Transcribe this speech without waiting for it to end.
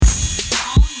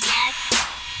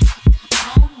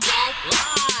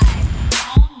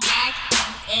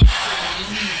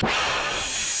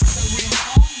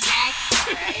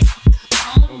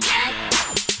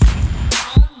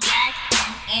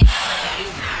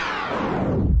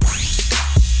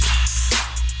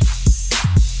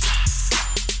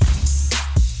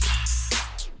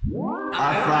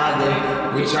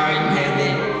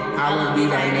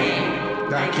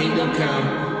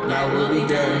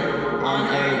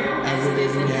as it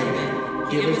is in heaven.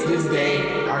 Give us this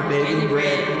day our daily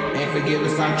bread, and forgive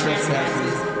us our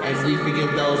trespasses, as we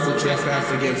forgive those who trespass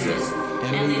against us.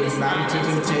 And lead us not into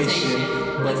temptation,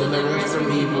 but deliver us from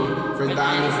evil. For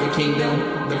thine is the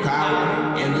kingdom, the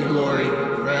power, and the glory,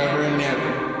 forever and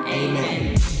ever.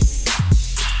 Amen.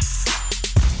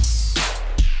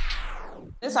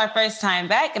 This is our first time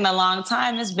back in a long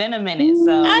time. It's been a minute,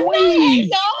 so. I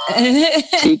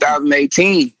know,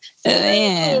 2018.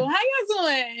 Man. How y'all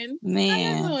doing?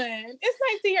 Man. How y'all doing? It's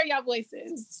nice to hear y'all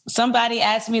voices. Somebody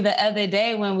asked me the other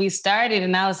day when we started,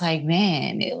 and I was like,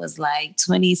 man, it was like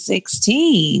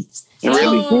 2016. Really?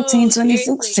 2015,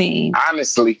 2016.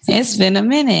 Honestly. It's been a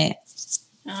minute.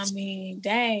 I mean,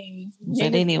 dang.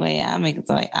 But anyway, I'm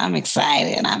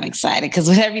excited. I'm excited because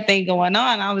with everything going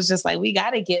on, I was just like, we got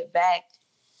to get back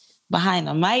behind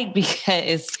the mic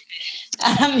because,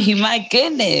 I mean, my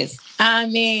goodness. I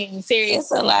mean, seriously. It's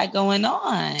a lot going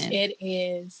on. It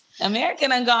is. America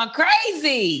done gone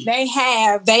crazy. They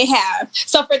have.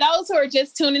 So for those who are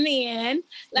just tuning in,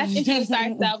 let's introduce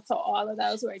ourselves to all of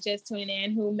those who are just tuning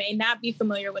in who may not be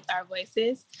familiar with our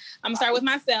voices. I'm going to start with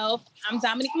myself. I'm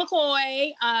Dominique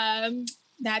McCoy.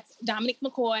 That's Dominique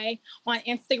McCoy. On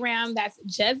Instagram, that's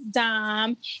just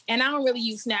Dom. And I don't really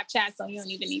use Snapchat, so you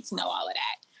don't even need to know all of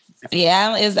that.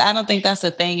 Yeah, I don't think that's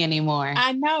a thing anymore.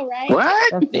 I know, right?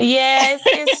 What? Yeah,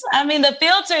 I mean, the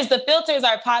filters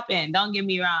are popping. Don't get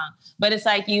me wrong, but it's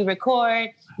like you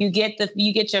record, you get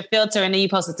your filter, and then you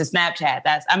post it to Snapchat.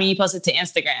 You post it to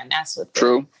Instagram. That's what.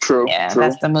 True.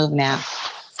 That's the move now.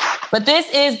 But this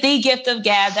is the Gift of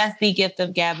Gab. That's the Gift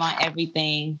of Gab on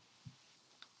everything.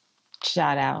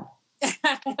 Shout out.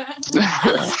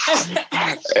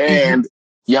 And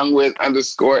YoungWiz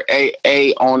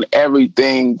 _AA on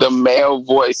everything, the male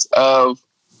voice of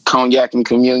Cognac and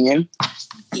Communion.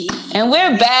 And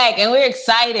we're back, and we're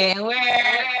excited, and we're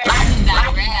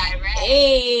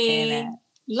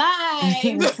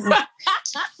live.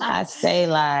 I stay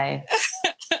live.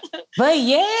 But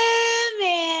yeah,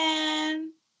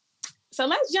 man. So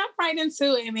let's jump right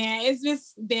into it, man. It's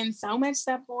just been so much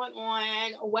stuff going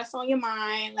on. What's on your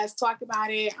mind? Let's talk about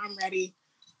it. I'm ready.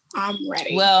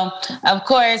 Well, of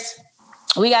course,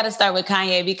 we got to start with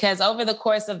Kanye because over the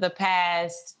course of the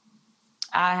past,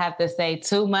 I have to say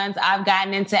 2 months, I've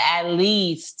gotten into at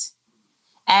least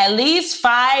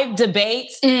 5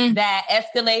 debates that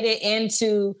escalated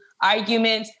into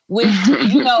arguments, which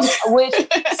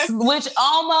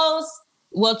almost,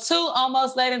 2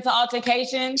 almost led into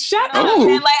altercations. Shut up.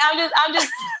 up.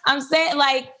 I'm saying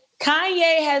like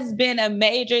Kanye has been a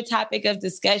major topic of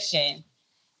discussion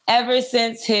ever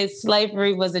since his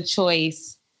slavery was a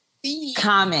choice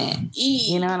comment.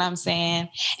 You know what I'm saying?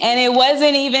 And it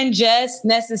wasn't even just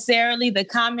necessarily the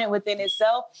comment within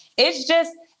itself. It's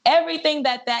just everything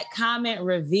that comment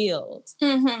revealed.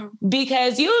 Mm-hmm.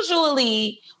 Because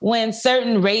usually when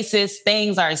certain racist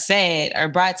things are said or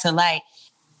brought to light,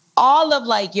 all of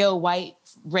like your white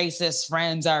racist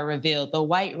friends are revealed. The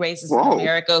white racists in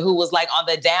America who was like on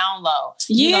the down low,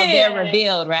 they're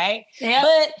revealed, right?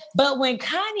 Yep. But when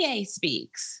Kanye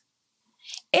speaks,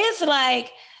 it's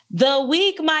like the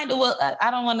weak-minded. Well, I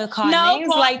don't want to call names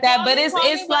like that, but it's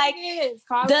like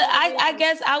I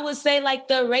guess I would say like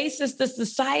the racist, the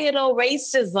societal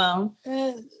racism,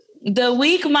 the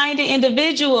weak-minded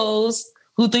individuals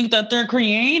who think that they're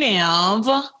creative.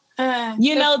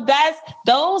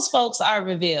 Those folks are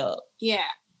revealed. Yeah.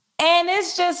 And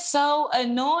it's just so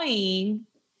annoying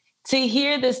to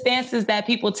hear the stances that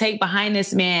people take behind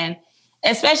this man,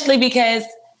 especially because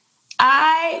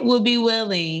I would be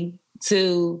willing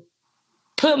to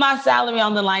put my salary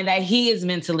on the line that he is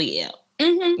mentally ill.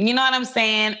 Mm-hmm. You know what I'm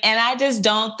saying? And I just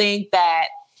don't think that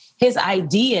his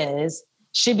ideas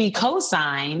should be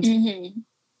co-signed,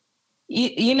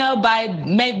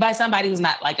 by somebody who's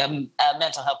not like a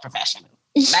mental health professional.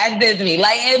 That's just me.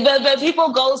 Like, but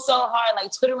people go so hard.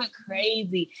 Like Twitter went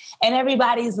crazy, and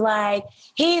everybody's like,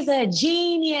 "He's a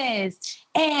genius,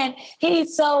 and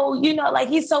he's so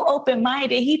he's so open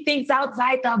minded. He thinks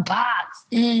outside the box."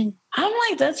 I'm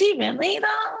like, does he really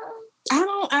though?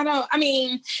 I don't. I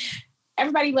mean,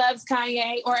 everybody loves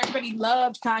Kanye, or everybody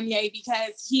loved Kanye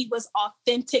because he was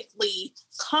authentically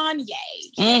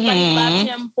Kanye. Everybody loved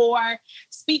him for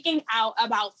speaking out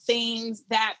about things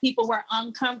that people were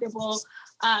uncomfortable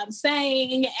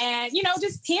saying and,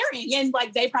 just hearing. And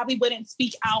like, they probably wouldn't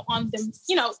speak out on them,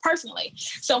 personally.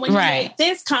 So when you make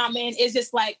this comment, it's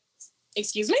just like,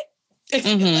 excuse me?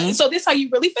 So this is how you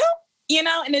really feel?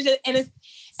 And it's just,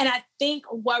 and I think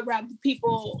what rubbed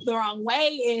people the wrong way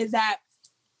is that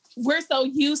we're so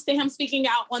used to him speaking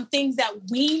out on things that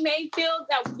we may feel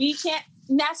that we can't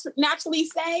naturally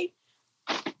say.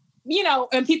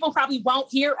 and people probably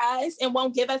won't hear us and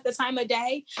won't give us the time of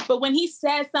day. But when he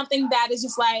says something that is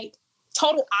just like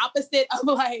total opposite of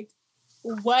like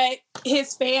what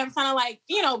his fans kind of like,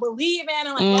 believe in,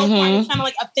 and like low point is kind of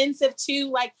like offensive to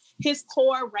like his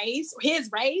core race, his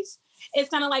race. It's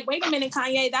kind of like, wait a minute,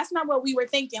 Kanye, that's not what we were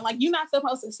thinking. Like, you're not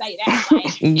supposed to say that.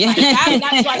 Like,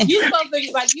 that's like you supposed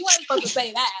to, like, you ain't supposed to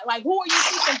say that. Like, who are you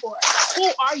speaking for? Like,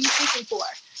 who are you speaking for?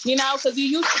 Because you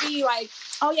used to be like,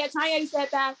 oh yeah, Kanye said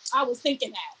that. I was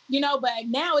thinking that, but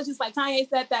now it's just like Kanye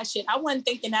said that shit. I wasn't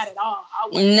thinking that at all. I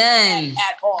wasn't thinking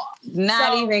that at all.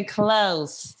 Not even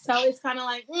close. So it's kind of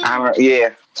like, I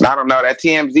don't know. That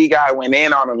TMZ guy went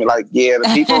in on him. Like, yeah, the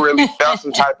people really felt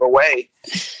some type of way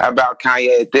about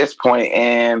Kanye at this point.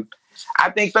 And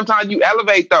I think sometimes you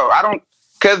elevate though.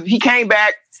 Because he came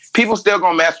back, people still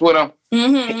gonna mess with him.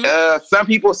 Some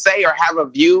people say or have a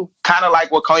view, kind of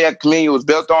like what Cognac Chameleon was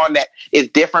built on, that is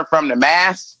different from the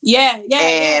mass.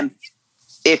 And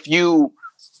if you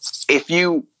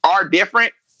are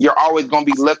different, you're always going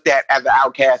to be looked at as an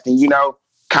outcast. And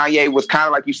Kanye was kind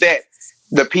of like you said,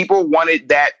 the people wanted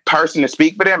that person to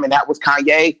speak for them, and that was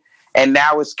Kanye. And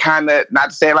now it's kind of,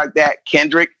 not to say it like that,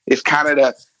 Kendrick is kind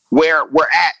of where we're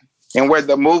at and where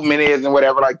the movement is and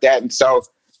whatever like that. And so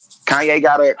Kanye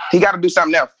gotta do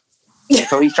something else. And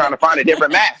so he's trying to find a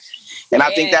different mass. And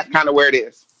I think that's kind of where it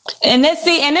is. And this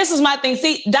is my thing.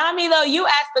 See, Dami, though, you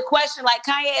asked the question, like,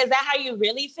 Kanye, is that how you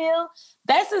really feel?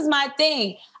 This is my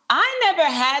thing. I never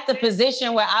had the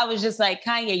position where I was just like,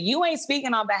 Kanye, you ain't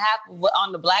speaking on behalf of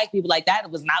on the Black people. Like, that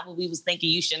was not what we was thinking.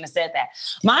 You shouldn't have said that.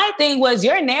 My thing was,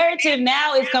 your narrative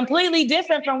now is completely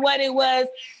different from what it was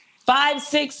 5,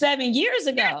 6, 7 years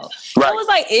ago. Right. It was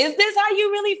like, is this how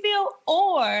you really feel?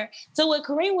 Or to what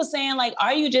Kareem was saying, like,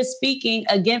 are you just speaking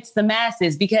against the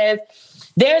masses? Because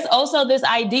there's also this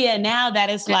idea now that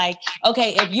it's like,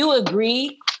 okay, if you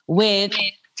agree with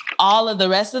all of the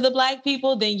rest of the Black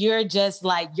people, then you're just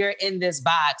like, you're in this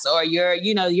box, or you're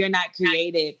not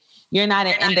creative. You're not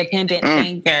an independent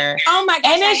thinker. Oh my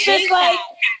gosh. And it's just like,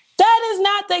 that is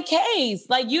not the case.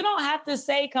 Like, you don't have to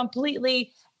say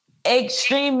completely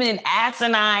extreme and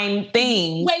asinine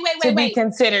things to be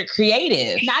considered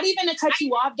creative. Not even to cut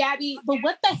you off, Gabby, but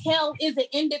what the hell is an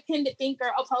independent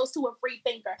thinker opposed to a free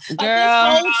thinker? Like,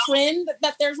 this whole trend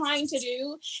that they're trying to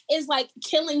do is like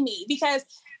killing me, because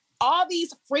all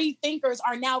these free thinkers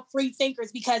are now free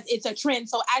thinkers because it's a trend.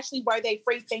 So actually, were they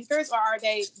free thinkers, or are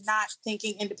they not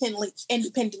thinking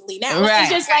independently now? Right. It's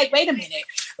just like, wait a minute.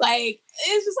 Like,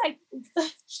 it's just like,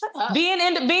 shut up. Being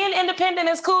independent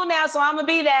is cool now, so I'm gonna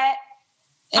be that.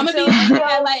 I'm gonna be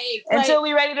that, until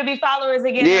we ready to be followers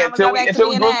again. Yeah, until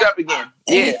we grouped up again.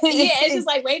 Yeah. It's just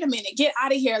like, wait a minute, get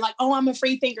out of here. Like, oh, I'm a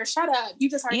free thinker. Shut up. You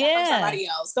just heard that from somebody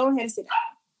else. Go ahead and sit down.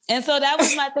 And so that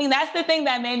was my thing. That's the thing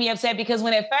that made me upset, because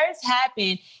when it first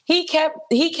happened, he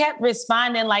kept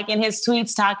responding, like in his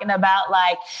tweets, talking about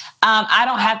like, I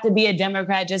don't have to be a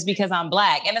Democrat just because I'm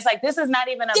Black. And it's like, this is not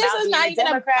even about being a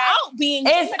Democrat.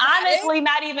 It's honestly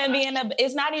not even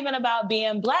it's not even about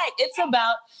being Black. It's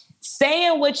about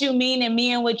saying what you mean and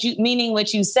meaning what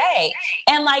you say.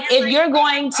 And like, if you're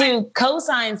going to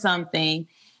co-sign something,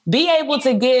 be able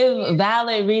to give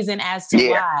valid reason as to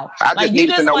why. I just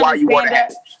need to know why you want to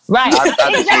have it. Right.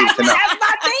 I just need to know. That's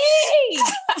my thing.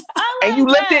 And you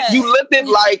looked at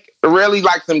like really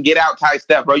like some Get Out type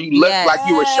stuff, bro. You looked like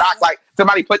you were shocked, like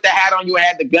somebody put the hat on you and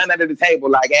had the gun under the table,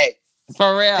 like, hey,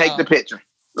 for real, take the picture.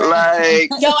 Like,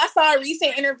 I saw a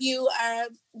recent interview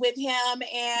with him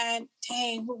and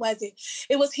dang, who was it?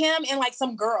 It was him and like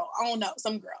some girl. I don't know,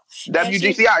 some girl.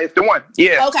 WGCI is the one.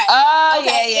 Yeah. Okay. Oh,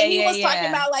 yeah. And he was talking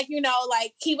about like,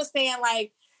 like he was saying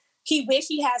like he wished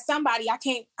he had somebody. I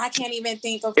can't even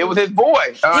think of. It was his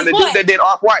boy, the dude that did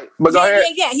Off-White. But go ahead.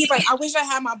 Yeah. He's like, I wish I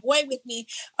had my boy with me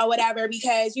or whatever,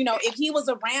 because if he was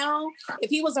around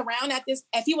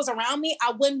me,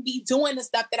 I wouldn't be doing the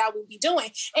stuff that I would be doing.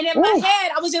 And in my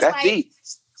head, I was just like, deep.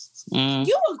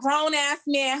 You a grown ass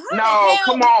man. No,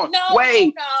 come on. No,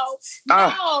 wait. No.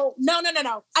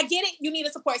 I get it. You need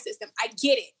a support system. I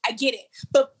get it.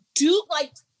 But do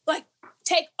like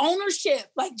take ownership.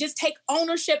 Like, just take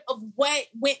ownership of what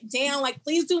went down. Like,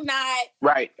 please do not.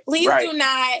 Right. Please do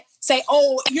not say,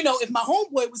 oh, if my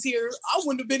homeboy was here, I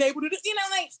wouldn't have been able to do.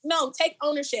 Like, no, take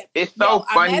ownership. It's so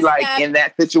funny, like in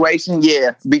that situation,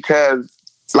 because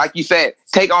like you said,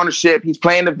 take ownership. He's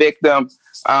playing the victim.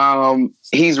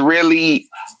 He's really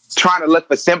trying to look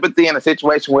for sympathy in a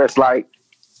situation where it's like,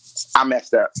 I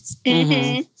messed up.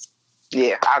 Mm-hmm.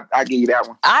 Yeah, I give you that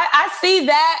one. I see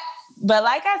that. But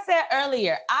like I said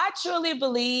earlier, I truly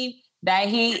believe that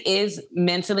he is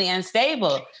mentally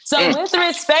unstable. So with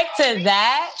respect to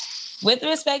that, with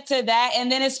respect to that,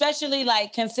 and then especially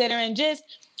like considering just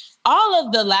all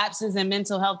of the lapses in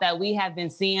mental health that we have been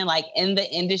seeing like in the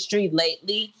industry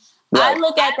lately, right. I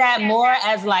look at that more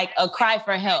as like a cry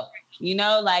for help. You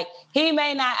know, like he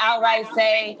may not outright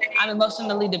say I'm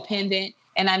emotionally dependent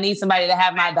and I need somebody to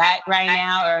have my back right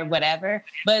now or whatever.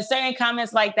 But certain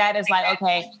comments like that is like,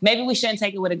 okay, maybe we shouldn't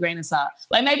take it with a grain of salt.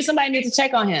 Like maybe somebody needs to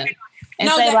check on him. And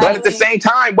say, like, but at the same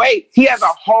time, wait, he has a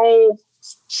whole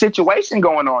situation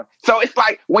going on. So it's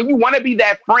like when you want to be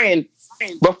that friend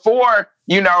before,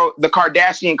 you know, the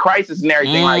Kardashian crisis and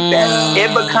everything like that, it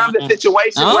becomes a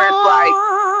situation where it's like,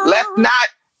 let's not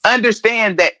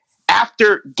understand that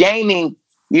after gaining,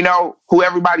 you know, who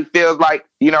everybody feels like,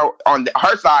 you know, on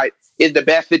her side is the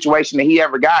best situation that he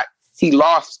ever got, he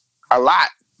lost a lot.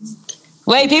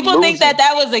 Wait, people think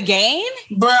that was a gain?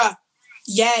 Bruh.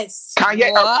 Yes.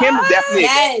 Kanye, Kim is definitely a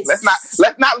gain. Let's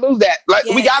not lose that. Like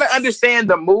we got to understand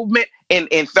the movement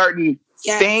in certain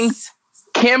things.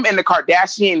 Kim and the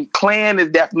Kardashian clan is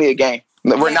definitely a game.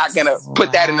 We're not gonna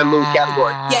put that in the lose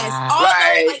category. Yes.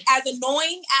 Although, like as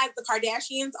annoying as the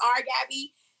Kardashians are,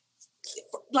 Gabby,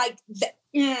 like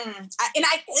I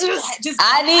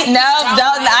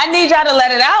need y'all to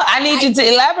let it out. I need you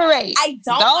to elaborate. I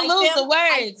don't lose the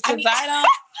words because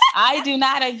I do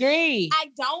not agree.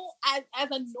 I don't as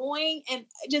annoying and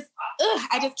just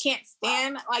I just can't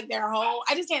stand like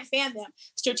I just can't stand them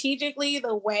strategically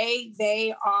the way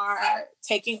they are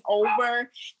taking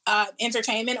over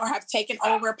entertainment or have taken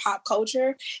over pop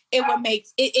culture. It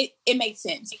makes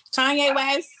sense. Kanye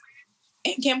West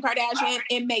and Kim Kardashian,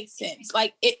 it makes sense.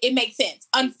 Like it makes sense.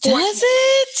 Unfortunately,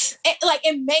 does it?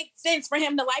 It makes sense for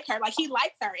him to like her. Like he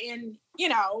likes her, and you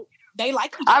know they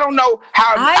like. I don't know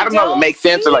how. I don't know if it makes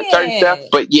sense or like certain stuff,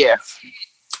 but yeah,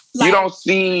 like, you don't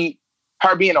see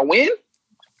her being a win.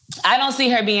 I don't see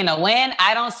her being a win.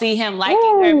 I don't see him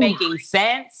liking her making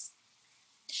sense.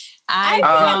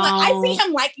 I see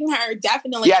him liking her,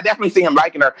 definitely. Yeah, I definitely see him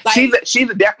liking her. Like, she's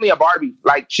definitely a Barbie.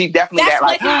 Like, she's definitely that.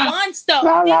 Like, he wants though.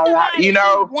 Think about it. You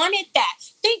know, he wanted that.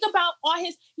 Think about all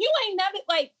his. You ain't never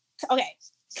like. Okay,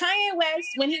 Kanye West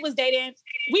when he was dating.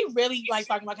 We really like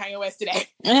talking about Kanye West today.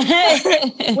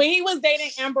 When he was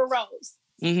dating Amber Rose,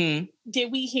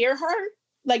 did we hear her?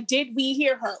 Like, did we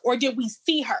hear her, or did we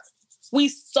see her? We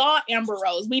saw Amber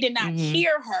Rose. We did not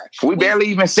hear her. We barely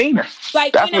even seen her.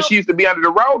 Like that's when she used to be under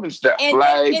the robe and stuff. And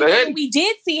when we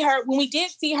did see her,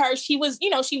 she was,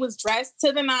 she was dressed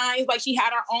to the nines. Like she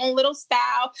had her own little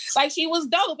style. Like she was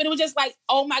dope. And it was just like,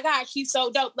 oh my God, she's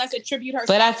so dope. Let's attribute her.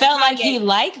 But I felt like he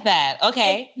liked that.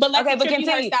 Okay. But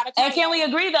continue. And can we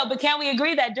agree though? But can we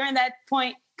agree that during that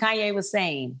point, Kanye was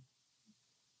sane?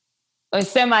 Or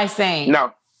semi-sane?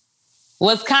 No.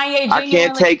 Was Kanye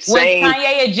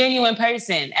Kanye a genuine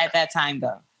person at that time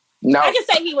though? No. I can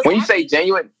say he was when happy. You say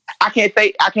genuine, I can't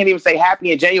even say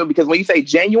happy and genuine because when you say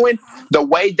genuine, the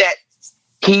way that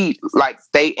he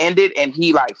they ended and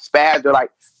he spazzed or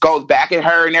goes back at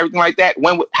her and everything like that.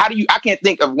 I can't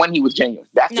think of when he was genuine.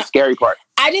 That's the scary part.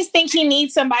 I just think he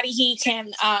needs somebody he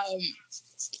can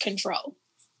control.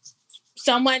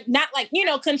 Someone not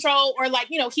control or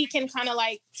he can kind of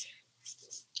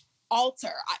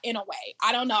alter in a way.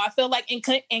 I don't know. I feel like and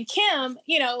Kim,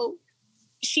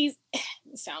 she's it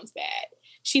sounds bad.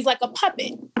 She's like a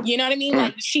puppet. You know what I mean?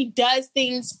 Like she does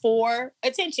things for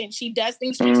attention. She does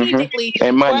things strategically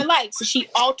for likes. So she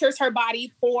alters her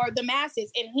body for the masses.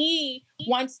 And he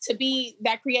wants to be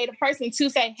that creative person to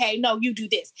say, hey, no, you do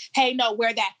this. Hey, no,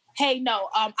 wear that. Hey, no,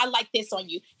 I like this on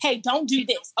you. Hey, don't do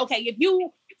this. Okay, if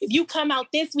you come out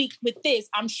this week with this,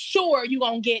 I'm sure you're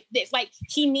going to get this. Like,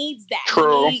 he needs that.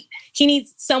 True. He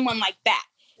needs someone like that.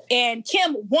 And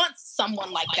Kim wants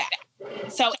someone like that.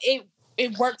 So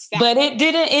it works that But way.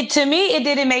 To me, it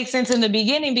didn't make sense in the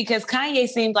beginning because Kanye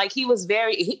seemed like he was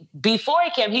before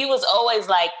Kim, he was always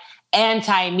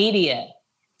anti-media.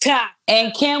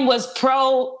 And Kim was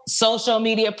pro-social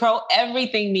media,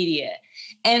 pro-everything media.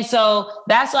 And so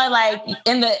that's why,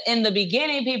 in the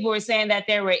beginning, people were saying that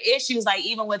there were issues,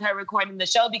 even with her recording the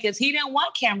show, because he didn't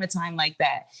want camera time like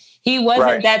that. He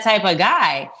wasn't that type of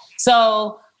guy.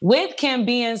 So with Kim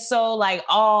being so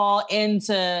all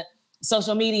into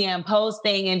social media and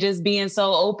posting and just being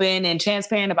so open and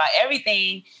transparent about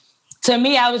everything, to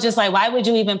me, I was just why would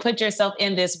you even put yourself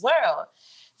in this world?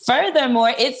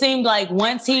 Furthermore, it seemed like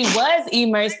once he was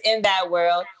immersed in that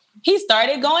world, he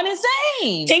started going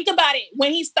insane. Think about it.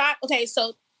 When he started, okay,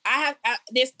 so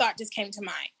this thought just came to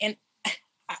mind, and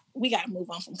we got to move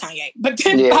on from Kanye. But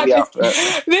this thought just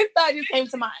came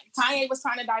to mind. Kanye was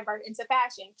trying to divert into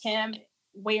fashion. Kim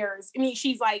wears,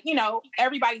 she's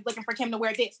everybody's looking for Kim to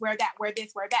wear this, wear that, wear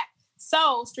this, wear that.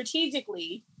 So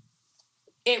strategically,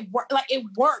 it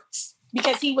works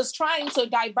because he was trying to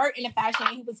divert into fashion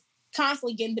and he was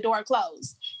constantly getting the door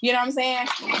closed. You know what I'm saying?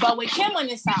 But with Kim on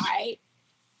his side,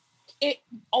 it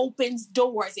opens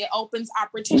doors. It opens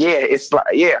opportunities. Yeah, it's like,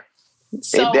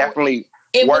 so it definitely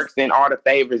works in all the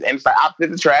favors. And it's like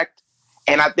opposites attract.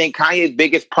 And I think Kanye's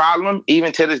biggest problem,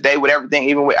 even to this day with everything,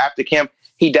 even with after Kim,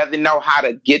 he doesn't know how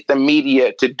to get the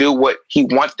media to do what he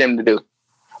wants them to do.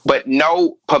 But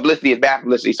no publicity is bad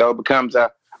publicity. So it becomes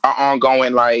a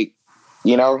ongoing, like,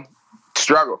 you know,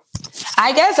 struggle.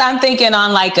 I guess I'm thinking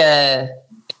on like a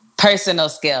personal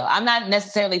skill. I'm not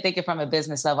necessarily thinking from a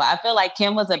business level. I feel like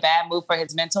Kim was a bad move for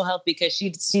his mental health because she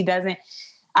doesn't,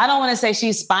 I don't want to say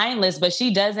she's spineless, but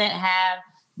she doesn't have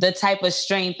the type of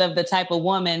strength of the type of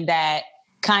woman that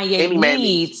Kanye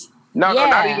needs. No,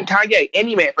 not even Kanye.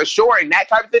 Any man, for sure. In that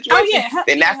type of situation,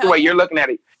 then that's the way you're looking at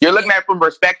it. You're looking at it from the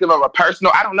perspective of a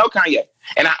personal, I don't know Kanye.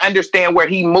 And I understand where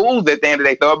he moves at the end of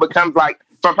the day. So it becomes like,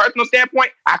 from a personal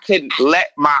standpoint, I couldn't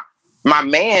let my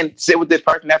man sit with this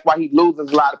person. That's why he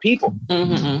loses a lot of people.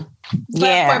 Mm-hmm.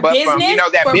 But business, from, you know,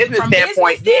 that business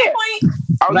standpoint,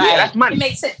 oh, right. Yeah, that's money. It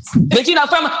makes sense. But, you know,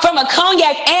 from a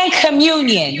cognac and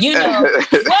communion, you know,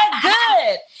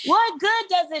 what good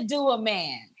does it do a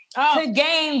man to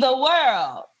gain the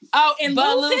world? Oh, and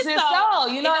but lose his soul.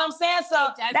 You know what I'm saying? So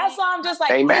that's why I'm just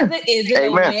like, Amen. Is it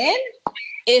a win?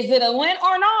 Is it a win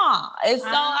or not? It's so,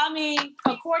 I mean,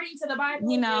 according to the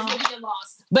Bible, you know, it will be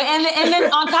lost. But and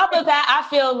then on top of that, I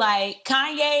feel like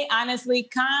Kanye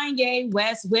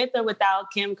West, with or without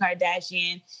Kim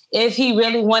Kardashian, if he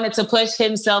really wanted to push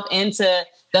himself into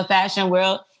the fashion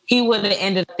world, he would have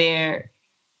ended up there.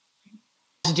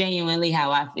 That's genuinely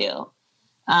how I feel.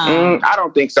 I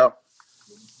don't think so.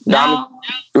 No,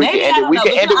 maybe I don't know.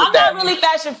 I'm not really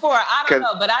fashion forward. I don't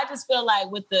know, but I just feel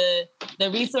like with the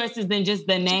resources and just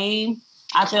the name,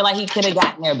 I feel like he could have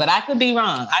gotten there. But I could be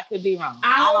wrong. I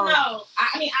don't know.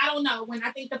 I mean, I don't know. When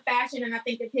I think of fashion and I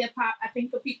think of hip hop, I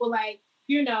think of people like,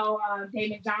 you know,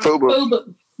 Daymond Johnson,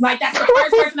 FUBU. Like that's the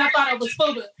first person I thought of was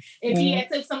FUBU. If he had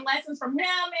took some lessons from him,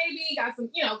 maybe had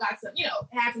some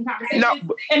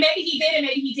conversations, and maybe he did, and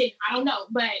maybe he didn't. I don't know,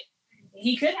 but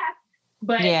he could have.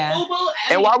 But FUBU,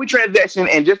 and while we transition,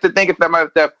 and just to think of some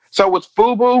other stuff, so was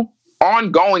FUBU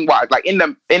ongoing wise? Like in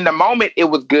the moment, it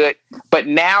was good, but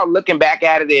now looking back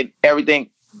at it and everything,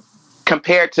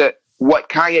 compared to what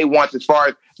Kanye wants as far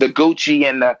as the Gucci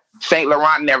and the Saint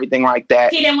Laurent and everything like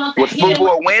that, he didn't want that. Was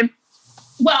FUBU a win?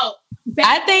 Well,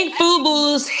 I think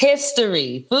FUBU's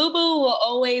history. FUBU will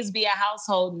always be a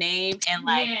household name, and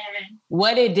like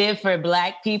what it did for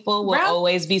Black people will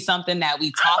always be something that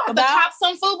we talk about. I'm about to cop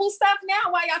some FUBU stuff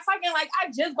now while y'all talking. Like I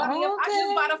just bought a FUBU.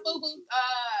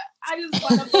 I just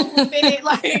bought a FUBU fitted.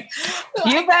 Like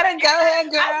you better go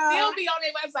ahead, girl. I still be on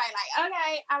their website. Like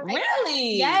okay, I'm like,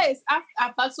 really? Yes, I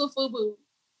fucks with FUBU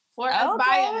for us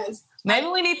by us. Maybe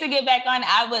we need to get back on.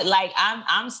 I would like.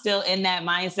 I'm still in that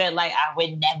mindset. Like I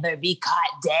would never be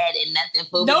caught dead in nothing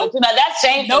FUBU. Nope. But, you know, that's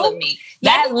shameful of me.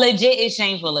 That legit is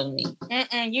shameful of me.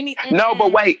 You need. No,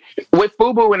 but wait. With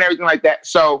FUBU and everything like that,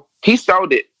 so he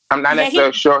sold it. I'm not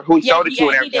necessarily sure who he sold it to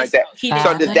and everything like that.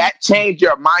 So does that change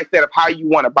your mindset of how you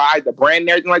want to buy the brand and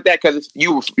everything like that? Because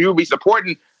you would be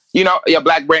supporting, you know, your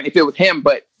Black brand if it was him,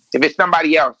 but if it's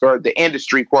somebody else or the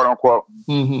industry, quote unquote,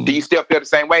 do you still feel the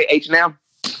same way? H&M.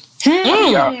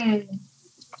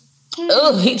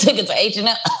 Oh, he took it to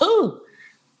H&M. Ooh,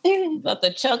 about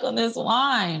to choke on this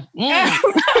wine. See,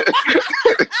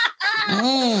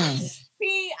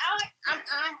 I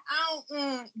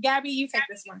don't. Gabby, you take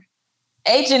this one.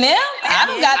 H&M? I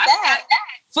don't got that.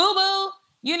 FUBU.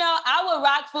 You know, I would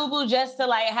rock FUBU just to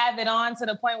like have it on to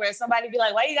the point where somebody be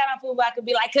like, why you got on FUBU? I could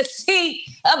be like, cause see,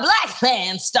 a Black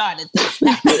man started this.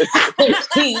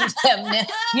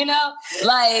 You know,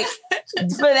 like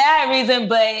for that reason.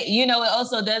 But, you know, it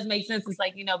also does make sense. It's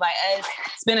like, you know, by us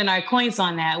spending our coins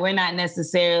on that, we're not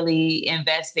necessarily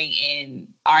investing in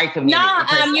our community. No,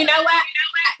 you know what?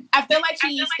 I feel like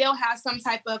he still has some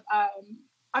type of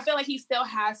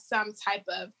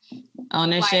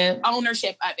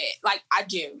ownership of it. Like I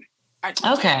do.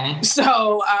 Okay.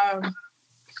 So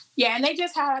yeah, and they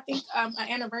just had, I think, an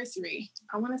anniversary.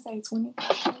 I want to say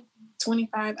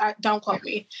 25. Don't quote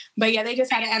me, but yeah, they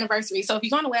just had an anniversary. So if you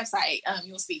go on the website,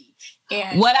 you'll see.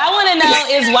 And what I want to know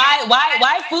is why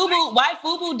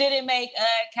FUBU didn't make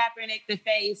Kaepernick the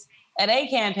face of their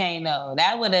campaign though.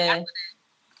 That would have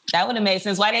made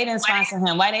sense. Why they didn't sponsor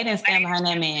him? Why they didn't stand behind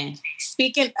that man?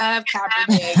 Speaking of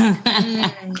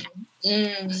Kaepernick,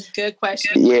 good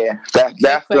question. Yeah,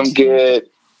 that's some good.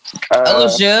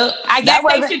 Shoot! I guess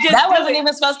they should just. That wasn't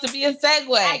even supposed to be a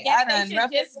segue. I guess they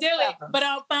should just do it. But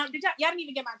y'all didn't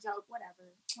even get my joke. Whatever.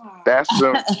 That's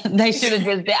They should have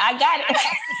just. I got it.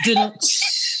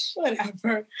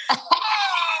 Whatever.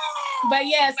 But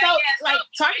yeah, so like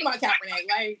talking about Kaepernick,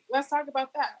 like let's talk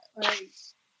about that. Like,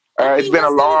 it's been a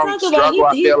long struggle.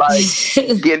 I feel like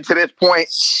getting to this point.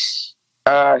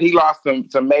 He lost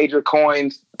some major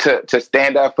coins to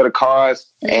stand up for the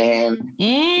cause, and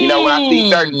you know, when I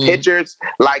see certain pictures,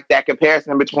 like that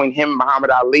comparison between him and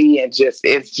Muhammad Ali, and it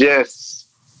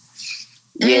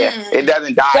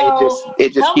doesn't die. So,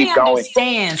 it just keeps going.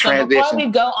 Understand. So before we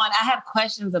go on, I have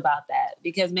questions about that,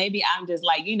 because maybe I'm just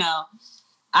like, you know,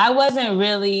 I wasn't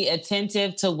really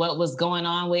attentive to what was going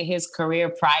on with his career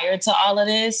prior to all of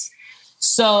this.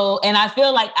 So, and I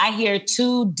feel like I hear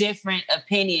two different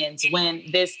opinions when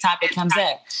this topic comes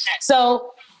up.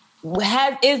 So,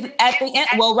 right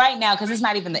now, because it's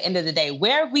not even the end of the day,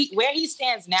 where he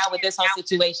stands now with this whole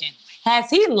situation, has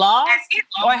he lost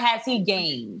or has he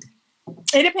gained?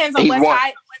 It depends on what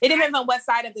side. It depends on what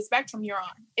side of the spectrum you're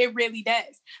on. It really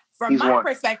does. From my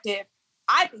perspective,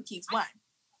 I think he's won.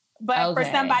 But for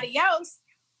somebody else,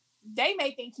 they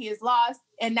may think he is lost,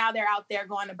 and now they're out there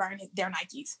going to burn their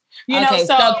Nikes. You know,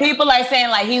 so people are saying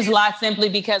like he's lost simply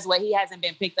because he hasn't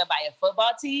been picked up by a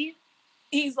football team.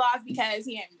 He's lost because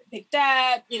he hasn't been picked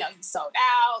up. You know, he's sold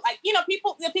out. Like, you know,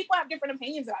 people have different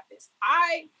opinions about this.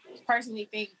 I personally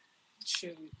think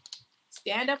should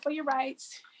stand up for your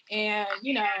rights. And,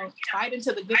 you know, fight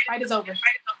until the good fight is over.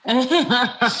 And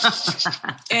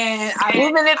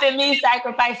even if it means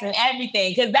sacrificing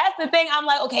everything, because that's the thing. I'm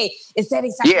like, okay, it said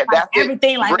he sacrificed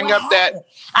everything. Like, bring up that.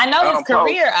 I know his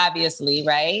career, obviously,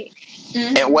 right?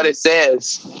 Mm-hmm. And what it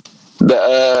says,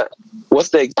 what's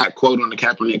the exact quote on the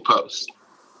Kaepernick post?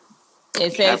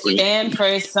 It says, "Stand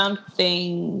for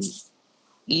something."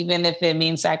 Even if it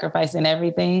means sacrificing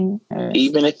everything?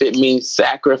 Even if it means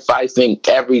sacrificing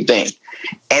everything.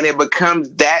 And it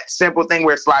becomes that simple thing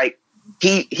where it's like,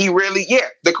 he really,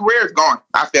 the career is gone.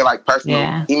 I feel like personally.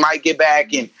 Yeah. He might get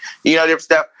back and, you know, different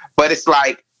stuff. But it's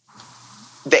like,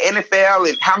 the NFL,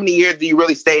 and how many years do you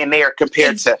really stay in there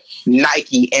compared to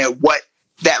Nike and what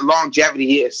that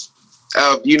longevity is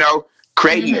of, you know,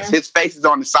 creating this. His face is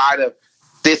on the side of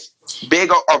this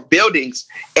big of buildings,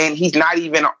 and he's not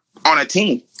even on a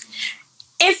team.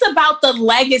 It's about the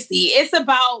legacy. It's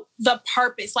about the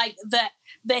purpose, like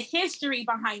the history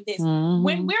behind this.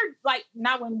 When we're like,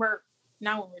 I don't want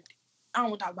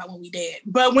to talk about when we dead,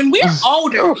 but when we're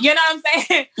older, you know what I'm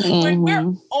saying? When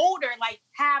we're older, like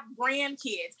have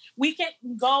grandkids, we can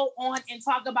go on and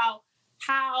talk about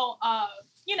how,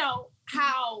 you know,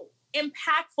 how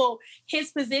impactful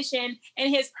his position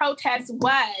and his protest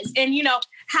was, and you know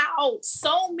how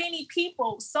so many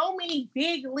people, so many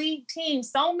big league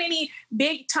teams, so many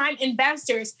big time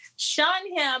investors shun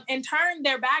him and turn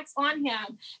their backs on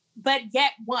him, but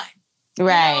yet won.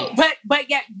 Right. You know? But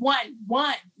yet won.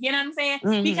 You know what I'm saying?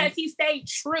 Because he stayed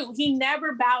true. He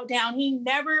never bowed down. He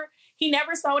never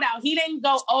sold out. He didn't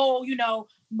go, oh, you know,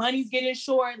 money's getting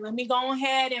short. Let me go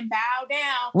ahead and bow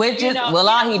down. Which is,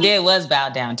 all he did was bow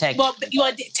down, technically.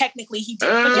 Well, technically he did.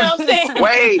 You know what I'm saying?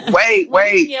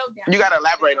 Wait. You got to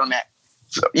elaborate on that.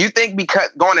 So you think because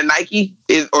going to Nike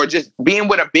is, or just being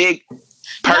with a big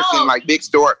person, like big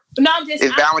store,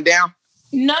 is bowing down?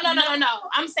 No.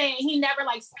 I'm saying he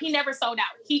never sold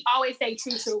out. He always stayed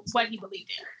true to what he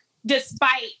believed in,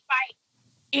 despite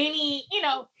any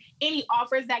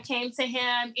offers that came to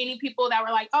him, any people that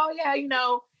were like, oh yeah, you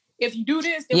know, if you do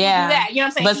this, then we do that. You know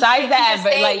what I'm saying? Besides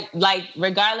that, like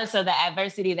regardless of the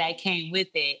adversity that came with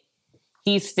it,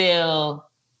 he still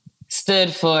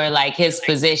stood for like his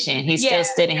position. He still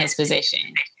stood in his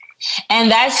position. And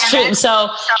that's true.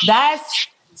 So that's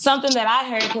something that I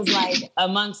heard, because like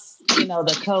amongst, you know,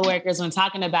 the coworkers when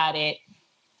talking about it,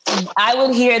 I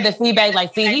would hear the feedback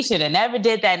like, see, he should have never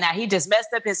did that. Now he just messed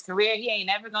up his career. He ain't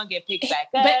never gonna get picked back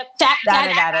up.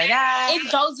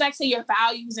 It goes back to your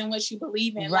values and what you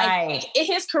believe in. Right. Like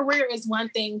his career is one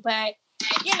thing, but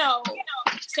you know,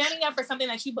 standing up for something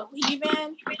that you believe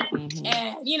in,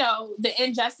 and you know, the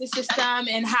injustice system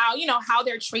and how, you know, how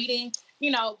they're treating,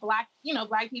 you know, black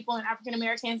people and African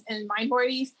Americans and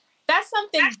minorities. That's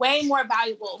something way more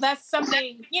valuable. That's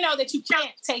something, you know, that you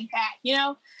can't take back, you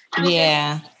know?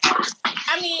 Yeah.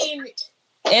 I mean,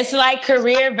 it's like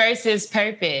career versus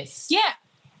purpose. Yeah.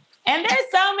 And there's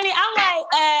so many, I'm like,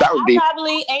 I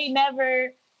probably ain't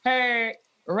never heard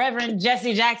Reverend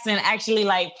Jesse Jackson actually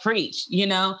like preach, you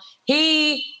know?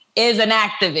 He is an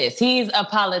activist. He's a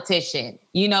politician.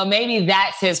 You know, maybe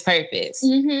that's his purpose.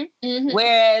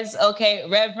 Whereas, okay,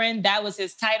 Reverend, that was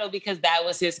his title because that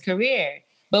was his career.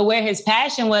 But where his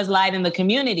passion was lied in the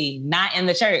community, not in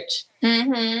the church.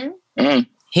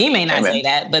 He may not say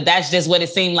that, but that's just what it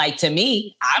seemed like to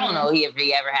me. I don't know if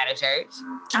he ever had a church.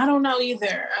 I don't know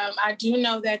either. I do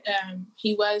know that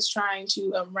he was trying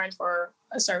to run for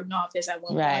a certain office at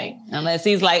one point. Unless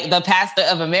he's like the pastor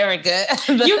of America.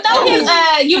 You know his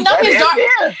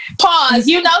daughter. Pause.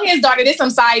 You know his daughter. There's some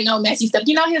side note messy stuff.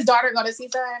 You know his daughter go to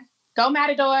CSUN. Go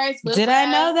Matadors. Did I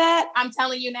know that? I'm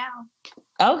telling you now.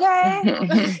 Okay.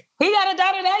 He got a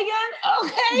daughter that young?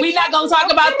 Okay. We're not going to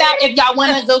talk about that. If y'all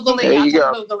want to Google it, y'all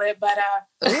can Google it. But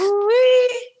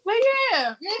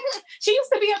yeah. She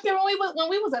used to be up there when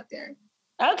we was up there.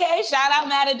 Okay. Shout out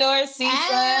Matador,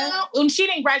 CSUN. She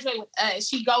didn't graduate with us.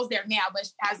 She goes there now,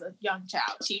 but as a young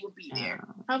child, she would be there.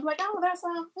 I was like, oh, that's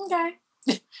okay.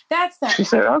 That's that. She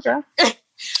said, okay.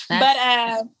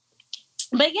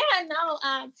 But yeah, no,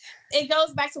 it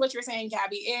goes back to what you're saying,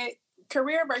 Gabby.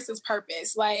 Career versus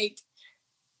purpose. Like,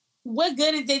 what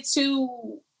good is it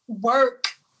to work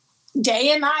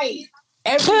day and night,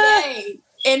 every day?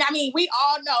 And I mean, we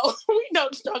all know, we know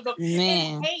struggle.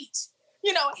 Man. And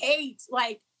hate,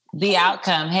 like, the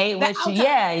outcome. Hate what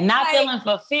not feeling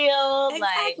fulfilled. Exactly.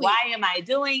 Like, why am I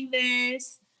doing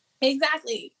this?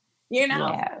 Exactly. And, I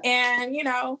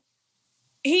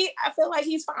feel like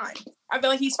he's fine. I feel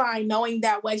like he's fine knowing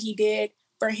that what he did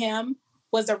for him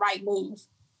was the right move.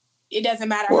 It doesn't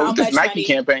matter how much this Nike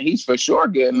campaign, he's for sure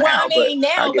good now. Well, I mean,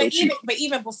 but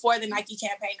even before the Nike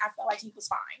campaign, I felt like he was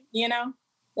fine.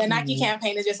 The Nike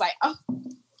campaign is just like, oh,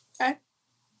 okay.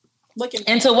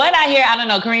 And to what I hear, I don't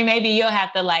know, Kareem, maybe you'll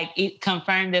have to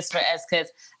confirm this for us, because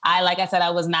like I said, I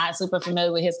was not super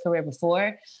familiar with his career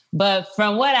before. But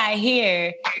from what I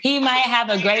hear, he might have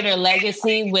a greater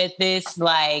legacy with this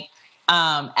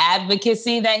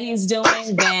advocacy that he's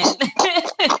doing than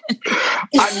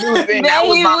I knew that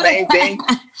was my main thing.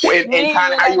 And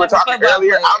kind of how you were talking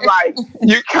earlier, I'm like,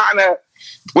 you kind of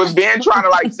was Ben trying to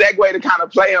segue to kind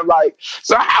of play him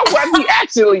so how was he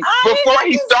actually before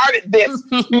he started this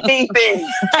mean thing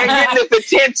and getting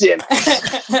this attention?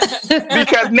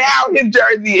 Because now his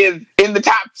jersey is in the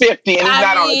top 50 and he's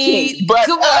not on the team. But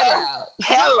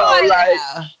hello,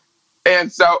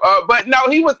 and so but no,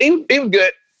 he was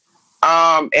good.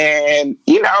 And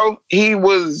he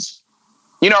was,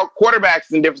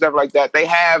 quarterbacks and different stuff like that. They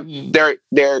have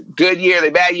their good year,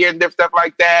 their bad year, and different stuff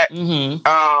like that.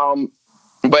 Mm-hmm.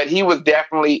 But he was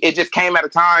definitely, it just came at a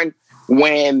time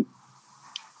when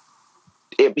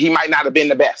he might not have been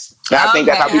the best. And I think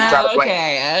that's how people try to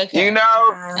play. Okay.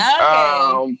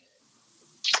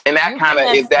 And that kind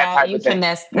of is that type of thing.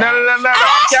 No. I'm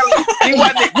telling you, he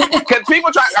wasn't, because people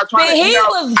are trying to.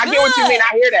 I get what you mean.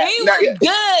 I hear that. He was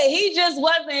good. He just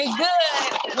wasn't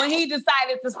good when he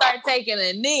decided to start taking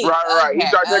a knee. Right. He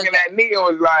started taking that knee and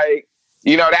was like,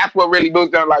 that's what really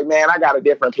boosted him. Like, man, I got a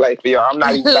different play for y'all. I'm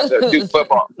not even about to do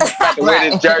football. I'm about to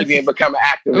wear this jersey and become an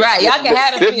activist. Right, y'all can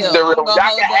have the field. This is the real. Y'all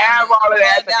can have all of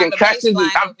that. The concussions.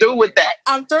 I'm through with that.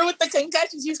 I'm through with the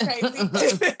concussions. He's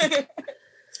crazy.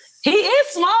 He is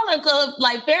smaller,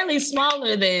 fairly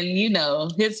smaller than,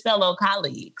 his fellow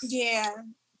colleagues. Yeah.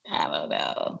 I don't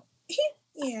know.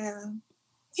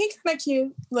 He's kind of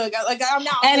cute. Look, I'm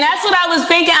not. And that's what I was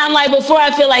thinking. I'm like, before, I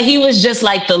feel like he was just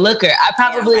the looker. I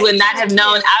probably would not have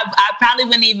known. I probably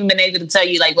wouldn't even been able to tell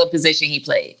you what position he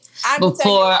played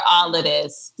before all of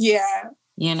this. Yeah.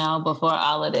 Before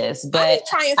all of this. But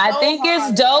I think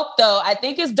it's dope, though. I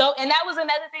think it's dope. And that was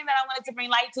another thing that I wanted to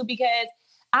bring light to, because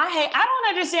I don't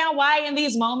understand why in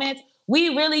these moments we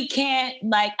really can't,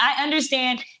 I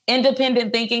understand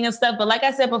independent thinking and stuff, but like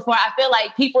I said before, I feel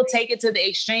like people take it to the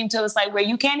extreme till it's where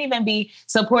you can't even be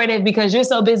supportive because you're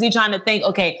so busy trying to think,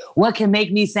 okay, what can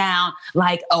make me sound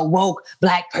like a woke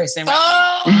Black person?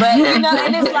 Right? But,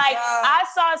 and it's I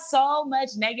saw so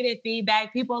much negative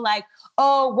feedback. People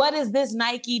oh, what does this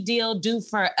Nike deal do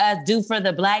for us, do for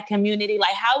the Black community?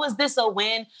 How is this a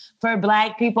win for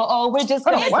Black people? Oh, we're just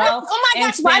going to go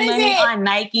and spend money on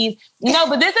Nikes.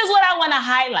 But this is what I want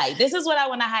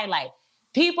to highlight.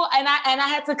 People, and I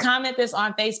had to comment this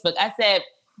on Facebook. I said,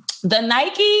 the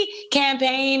Nike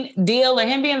campaign deal, or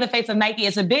him being the face of Nike,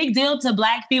 is a big deal to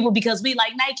Black people because we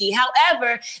like Nike.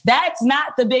 However, that's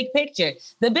not the big picture.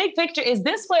 The big picture is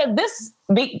this where this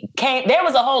came. There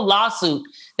was a whole lawsuit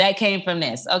that came from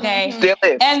this. Okay, Still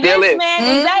is.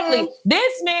 Exactly.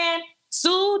 This man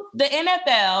sued the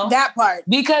NFL. That part.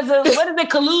 Because of, what is it,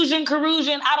 collusion?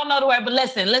 I don't know the word, but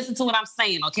listen to what I'm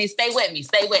saying, okay? Stay with me,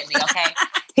 okay?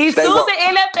 He sued the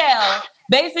NFL,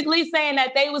 basically saying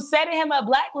that they was setting him up,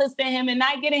 blacklisting him, and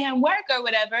not getting him work or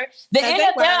whatever. The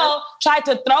NFL tried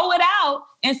to throw it out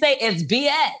and say it's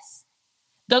BS.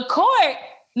 The court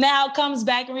now comes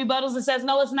back and rebuttals and says,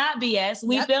 no, it's not BS.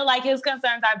 We feel like his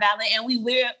concerns are valid and we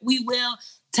will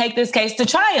take this case to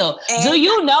trial. And do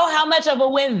you know how much of a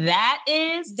win that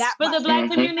is for the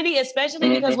Black community, especially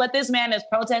because what this man is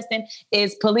protesting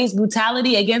is police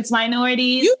brutality against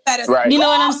minorities? You better, you know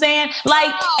what I'm saying?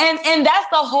 Like, and that's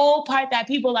the whole part that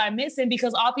people are missing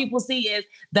because all people see is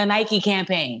the Nike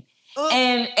campaign.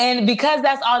 And because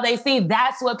that's all they see,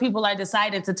 that's what people are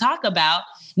deciding to talk about.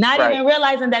 Not even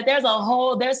realizing that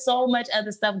there's so much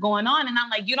other stuff going on. And I'm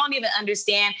like, you don't even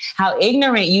understand how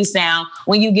ignorant you sound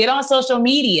when you get on social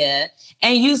media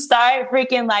and you start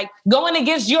freaking like going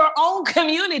against your own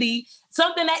community,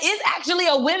 something that is actually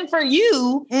a win for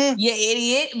you, you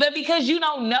idiot. But because you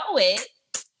don't know it,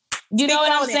 you know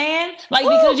what I'm saying? Like,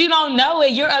 because you don't know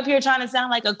it, you're up here trying to sound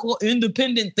like a cool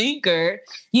independent thinker.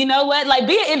 You know what? Like,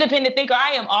 be an independent thinker.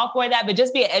 I am all for that, but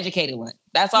just be an educated one.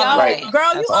 That's all I'm saying.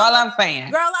 Girl, that's all I'm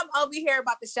saying. Girl, I'm over here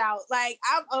about to shout. Like,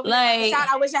 I'm over here about to shout.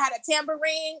 I wish I had a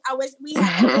tambourine. I wish we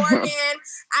had an organ.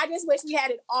 I just wish we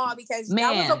had it all because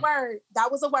that was a word.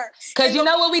 That was a word. Because you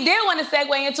know what we did want to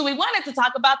segue into? We wanted to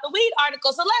talk about the weed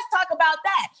article. So let's talk about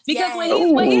that. Because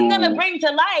what he's going to bring to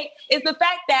light is the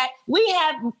fact that we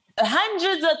have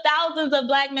hundreds of thousands of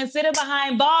Black men sitting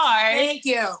behind bars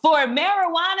for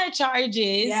marijuana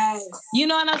charges. Yes. You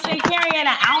know what I'm saying? Carrying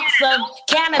an ounce of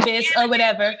cannabis or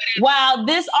whatever. While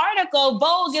this article,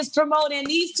 Vogue is promoting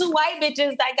these two white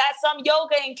bitches that got some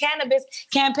yoga and cannabis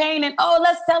campaign and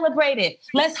let's celebrate it.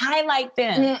 Let's highlight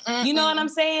them. You know what I'm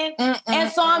saying? And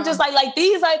so I'm just like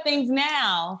these are things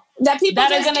now that people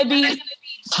that are going to be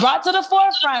brought to the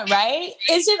forefront, right?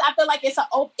 It's just, I feel like it's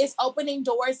opening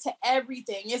doors to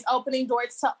everything. It's opening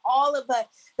doors to all of the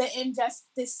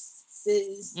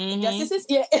injustices. Injustices?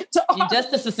 Yeah.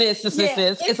 Injustices.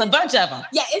 It's a bunch of them.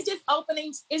 Yeah, it's just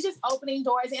opening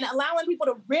doors and allowing people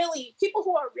who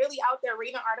are really out there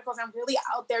reading articles and really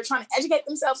out there trying to educate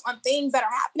themselves on things that are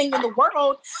happening in the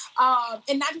world,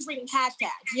 and not just reading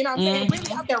hashtags. You know what I'm saying?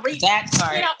 Really out there reading. That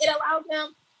part. You know, it allows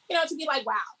them, to be like,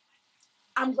 wow,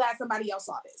 I'm glad somebody else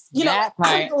saw this.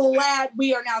 I'm glad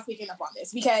we are now speaking up on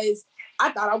this because I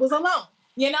thought I was alone.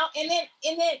 And then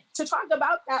to talk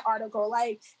about that article,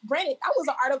 like, granted, that was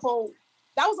an article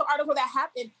that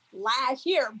happened last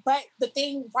year, but the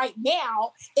thing right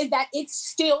now is that it's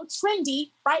still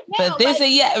trendy right now. But this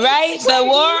right? The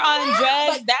war on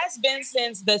drugs, that's been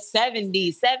since the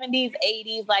 70s,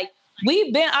 80s, like,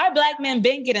 our Black men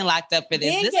been getting locked up for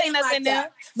this. This ain't nothing new.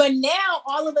 But now,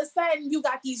 all of a sudden, you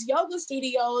got these yoga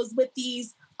studios with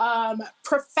these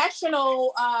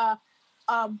professional,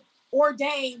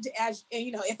 ordained, as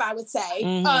if I would say,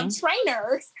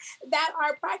 trainers that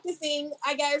are practicing,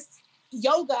 I guess,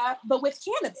 yoga, but with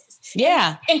cannabis.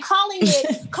 Yeah, and calling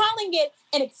it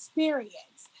an experience.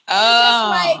 Just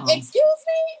like, excuse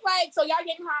me, like, so y'all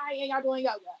getting high and y'all doing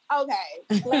yoga. Okay,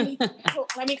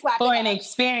 let me clap for an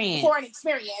experience.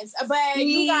 But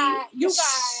you got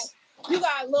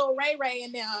Lil Ray Ray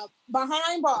in there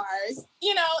behind bars, and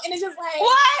it's just like,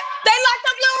 what? They locked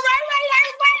up Lil Ray Ray?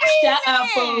 Shut up,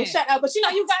 fool. Shut up. But you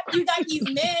got these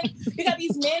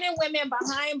men and women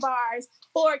behind bars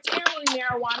for carrying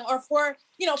marijuana or for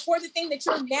the thing that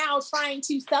you're now trying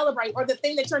to celebrate or the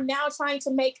thing that you're now trying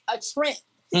to make a trend.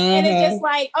 And it's just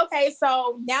like, okay,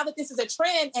 so now that this is a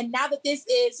trend and now that this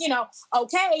is,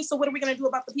 okay, so what are we going to do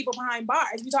about the people behind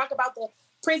bars? We talk about the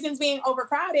prisons being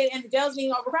overcrowded and the jails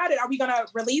being overcrowded. Are we going to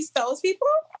release those people?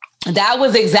 That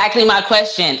was exactly my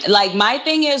question. Like, my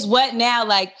thing is, what now?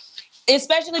 Like,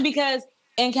 especially because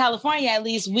in California, at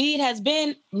least, weed has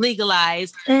been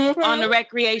legalized on the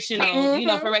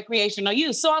recreational, for recreational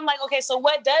use. So I'm like, okay, so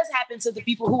what does happen to the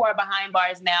people who are behind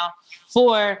bars now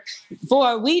for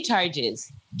weed charges?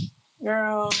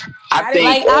 Girl, I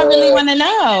really want to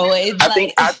know. I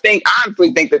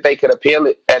honestly think that they could appeal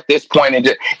it at this point,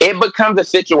 and it becomes a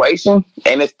situation,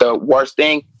 and it's the worst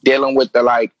thing dealing with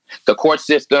the court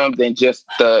systems and just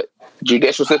the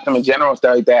judicial system in general and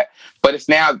stuff like that. But it's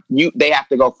now they have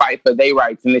to go fight for their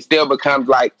rights, and it still becomes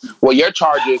like, well, your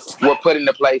charges were put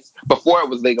into place before it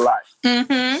was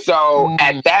legalized. So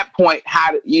at that point,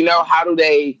 how do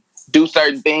they do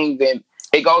certain things? And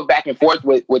it goes back and forth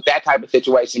with that type of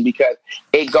situation because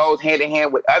it goes hand in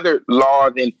hand with other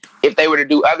laws. And if they were to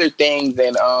do other things,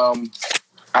 and I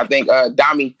think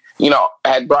Dami,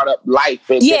 had brought up Life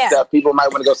and stuff, people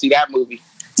might want to go see that movie.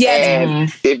 Yeah.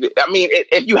 And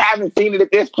if you haven't seen it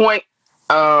at this point,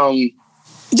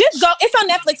 just go. It's on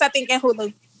Netflix, I think, and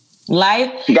Hulu.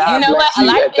 Life. God, you know what?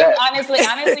 Life is honestly,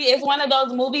 it's one of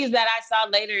those movies that I saw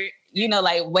later,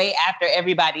 way after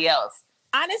everybody else.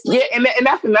 Honestly. Yeah, and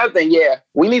that's another thing. Yeah,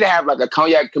 we need to have like a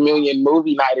Cognac Communion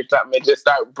movie night or something and just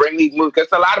start bringing these movies. Because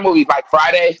a lot of movies like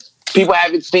Friday, people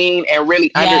haven't seen and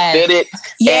really understood it,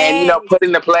 and put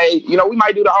into play. We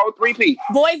might do the whole 3P.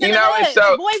 Boys in the Hood. And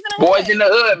so Boys in the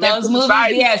Hood. Those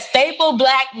movies, staple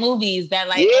Black movies that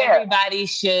everybody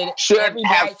should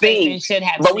have seen.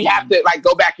 But we have to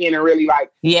go back in and really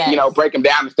break them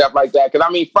down and stuff like that.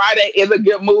 Because Friday is a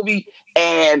good movie,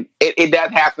 and it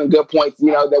does have some good points,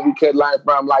 that we could learn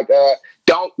from.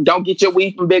 Don't get your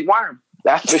weed from Big Worm.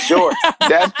 That's for sure.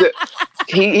 That's the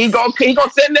he gonna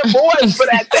send them boys for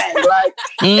that thing.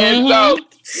 And so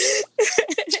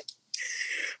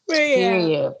but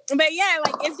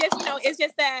it's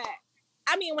just that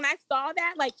when I saw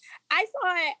that, I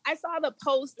saw the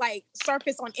post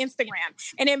surface on Instagram,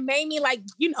 and it made me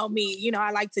me,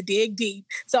 I like to dig deep.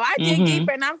 So I dig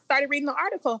deeper, and I started reading the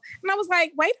article, and I was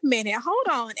like, wait a minute, hold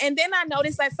on. And then I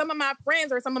noticed that some of my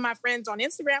friends on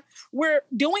Instagram were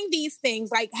doing these things,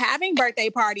 having birthday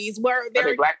parties where they're...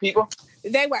 Are they Black people?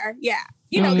 They were, yeah.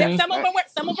 Some of them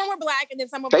were Black, and then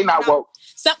some of them they not woke.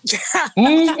 Some of them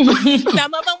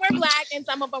were Black, and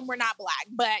some of them were not Black.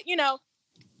 But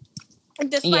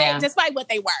despite what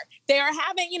they were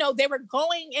having, they were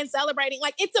going and celebrating.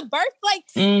 It's a birth,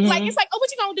 it's oh,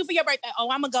 what you gonna do for your birthday?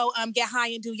 Oh, I'm gonna go get high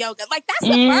and do yoga. That's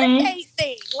a birthday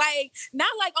thing. Not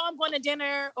oh, I'm going to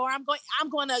dinner, or I'm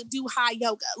going to do high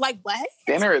yoga. What?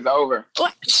 Dinner is over.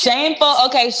 What? Shameful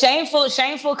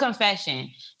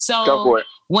confession. So go for it.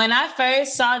 When I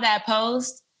first saw that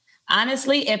post,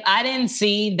 honestly, if I didn't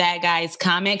see that guy's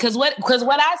comment, because what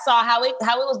I saw, how it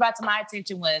was brought to my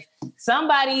attention was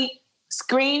somebody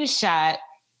screenshot,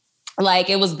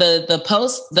 it was the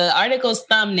post, the article's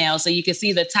thumbnail, so you could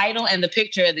see the title and the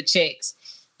picture of the chicks,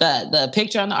 the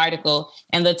picture on the article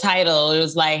and the title. It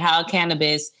was how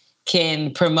cannabis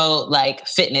can promote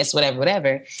fitness,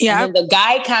 whatever. Yeah. And then the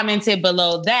guy commented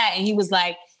below that, and he was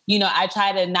like, I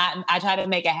try to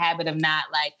make a habit of not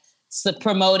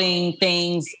promoting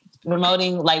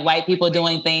white people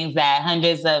doing things that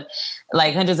hundreds of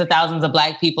thousands of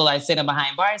Black people are sitting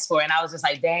behind bars for. And I was just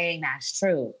like, dang, that's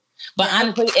true. But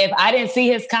honestly, if I didn't see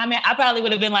his comment, I probably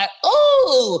would have been like,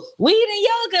 ooh, weed and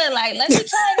yoga. Let me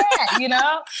try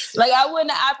that,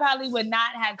 I probably would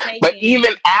not have taken. But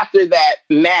even after that,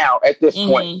 now at this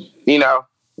point,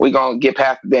 we're going to get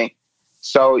past the thing.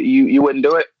 So you wouldn't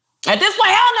do it? At this point,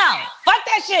 hell no. Fuck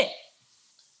that shit.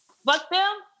 Fuck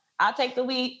them. I'll take the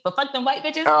weed, but fuck them white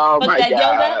bitches. Oh fuck my that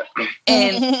God. Yoga.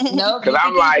 And no, because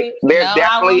I'm there's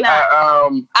definitely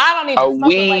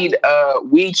a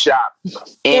weed shop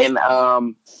in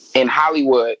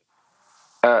Hollywood.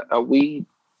 A weed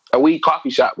coffee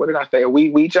shop. What did I say? A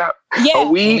weed shop? Yeah. A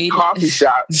weed coffee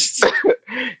shop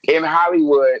in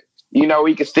Hollywood.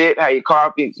 We can sit, have your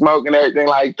coffee, smoke, and everything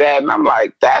like that. And I'm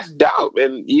like, that's dope.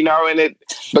 And and it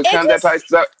becomes that type of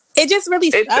stuff. It just really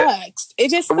sucks. It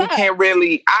just sucks. We can't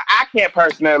really, I can't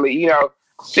personally,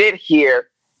 sit here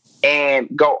and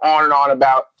go on and on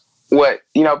about what,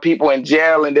 people in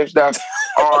jail and this stuff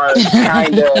are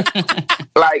kind of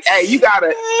hey, you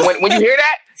gotta, when you hear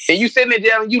that and you sitting in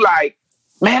jail and you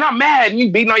man, I'm mad, and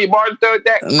you beating on your bars and stuff like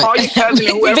that, call your cousin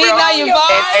and whoever beating on your bars?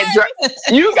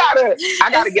 I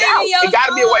gotta get out. It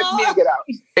gotta be a way for me to get out.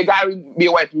 It gotta be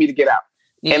a way for me to get out.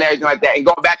 Yeah. And everything like that. And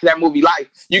going back to that movie Life,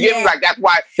 you get me that's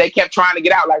why they kept trying to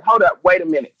get out. Hold up, wait a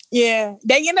minute. Yeah.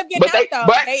 They end up getting out though.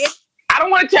 But I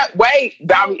don't want to tell, wait,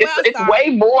 Dami, it's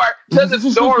way more to the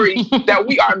story that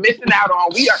we are missing out on.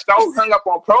 We are so hung up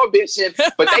on prohibition,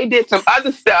 but they did some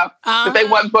other stuff that they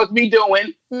wasn't supposed to be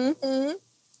doing. Mm-hmm.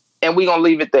 And we're gonna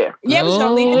leave it there. Yeah, we're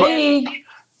gonna leave it there.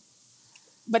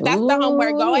 But that's the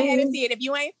homework. Go ahead and see it. If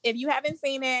you haven't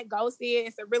seen it, go see it.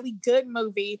 It's a really good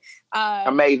movie.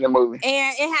 Amazing movie.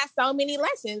 And it has so many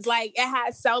lessons. It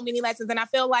has so many lessons. And I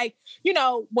feel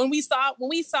when we saw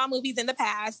movies in the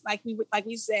past, like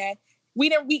we said, we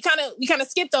kind of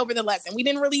skipped over the lesson. We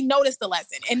didn't really notice the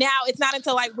lesson. And now it's not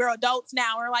until we're adults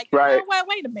now. We're like, right. Oh,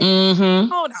 wait a minute. Mm-hmm.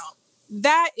 Hold on.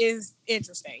 That is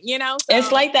interesting, So,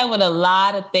 it's like that with a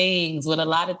lot of things,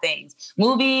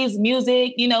 movies,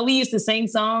 music, we used to sing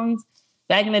songs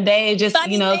back in the day, just,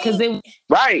 because it...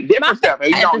 Right, different stuff.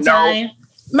 And you don't know. And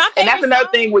that's another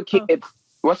thing with kids.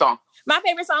 What song? My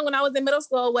favorite song when I was in middle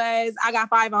school was I Got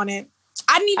 5 on It.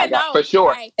 I didn't even know. For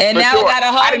sure. Right? And for now sure. I got a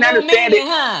whole I didn't understand meaning,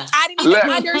 it. huh? I didn't even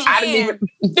understand.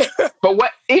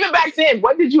 But even back then,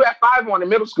 what did you have 5 on in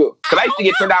middle school? Because I used to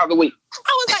get $10 a week.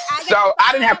 I was like, so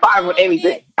I didn't have 5 on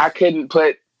anything. I couldn't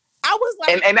put. I was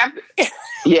like, and that's,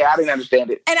 I didn't understand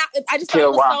it. And I just thought it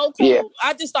was so cool. Yeah.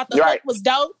 I just thought the hook was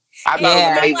dope. I thought it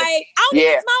was amazing. I'm like, I don't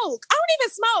even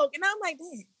smoke. And I'm like,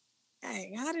 dang,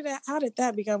 how did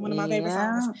that become one of my favorite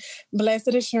songs?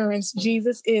 Blessed Assurance,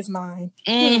 Jesus is mine.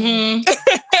 Mm-hmm.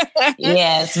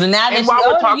 Yes. But now and while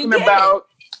we're talking about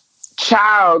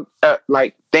child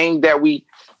like thing that we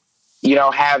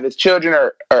have as children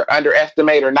or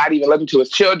underestimate or not even listen to as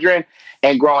children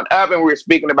and growing up, and we were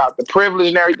speaking about the privilege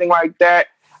and everything like that.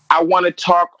 I want to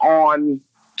talk on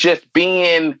just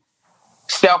being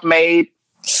self-made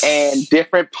and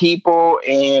different people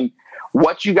and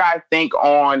what you guys think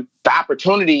on the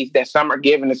opportunities that some are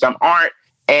given and some aren't,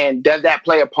 and does that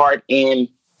play a part in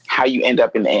how you end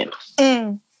up in the end?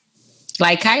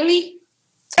 Like Kylie?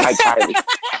 Like Kylie.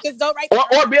 Just go right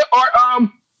or Bill or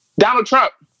Donald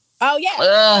Trump. Oh yeah.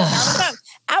 Donald Trump.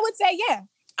 I would say yeah.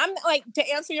 I'm like, to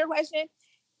answer your question,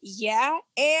 yeah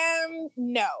and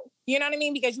no. You know what I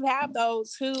mean? Because you have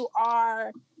those who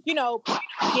are,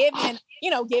 given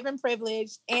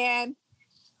privilege. And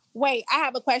wait, I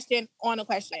have a question on a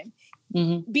question.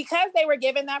 Mm-hmm. Because they were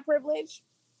given that privilege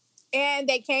and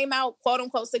they came out quote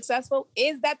unquote successful,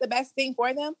 is that the best thing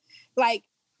for them? Like,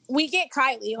 we get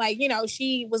Kylie, like,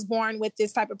 she was born with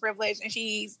this type of privilege and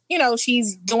she's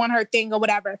doing her thing or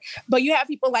whatever. But you have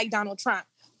people like Donald Trump,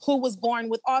 who was born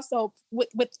with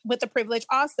the privilege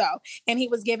also, and he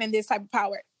was given this type of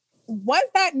power. Was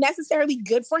that necessarily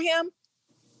good for him?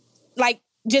 Like,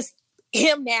 just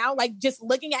him now, like just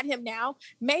looking at him now,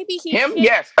 maybe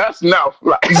yes, us no.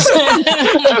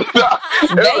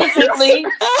 Basically.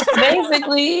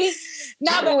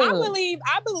 No, but I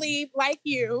believe like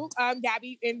you,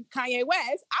 Gabby and Kanye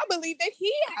West, I believe that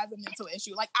he has a mental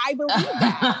issue. Like, I believe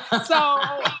that. So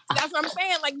that's what I'm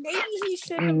saying. Like, maybe he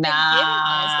shouldn't have been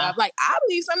given this stuff. Like, I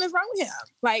believe something's wrong with him.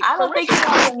 Like, I don't think he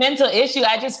has a mental issue.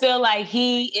 I just feel like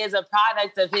he is a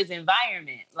product of his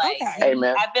environment. Like,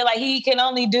 Amen. I feel like he can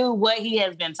only do what he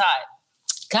has been taught.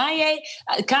 Kanye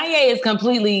is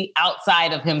completely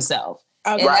outside of himself.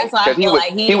 Okay. Right, because he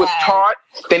was taught,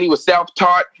 then he was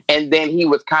self-taught, and then he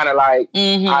was kind of like,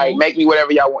 all right, make me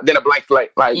whatever y'all want. Then a blank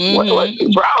slate. Like, what,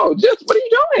 bro, just what are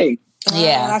you doing?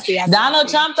 Yeah. I see. Donald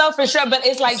Trump, though, for sure. But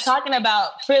it's like talking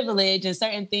about privilege and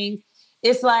certain things.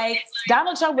 It's like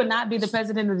Donald Trump would not be the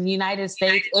president of the United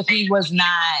States if he was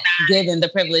not given the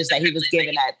privilege that he was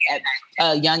given at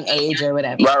a young age or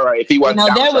whatever. Right. If he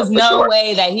wasn't, there was no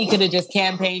way that he could have just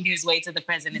campaigned his way to the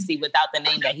presidency without the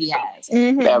name that he has.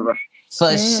 Never.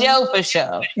 For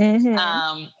sure. Mm-hmm.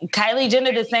 Kylie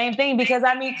Jenner, the same thing, because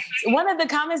I mean, one of the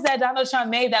comments that Donald Trump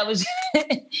made that was,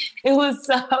 it was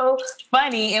so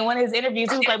funny. In one of his interviews,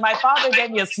 he was like, "My father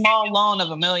gave me a small loan of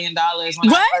 $1 million."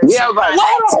 What? Yeah, like,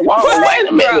 whoa, wait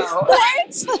a minute.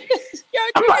 What?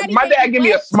 I'm like, my dad gave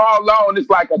me a small loan. It's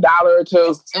like $1 or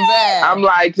 $2. I'm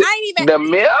like, the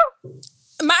mill?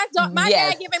 My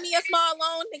dad giving me a small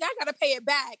loan, I gotta pay it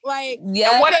back. Like,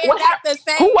 yeah. What who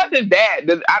was his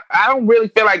dad? I don't really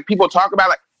feel like people talk about,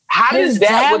 like, how did his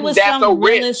dad was so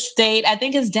rich? Real estate. I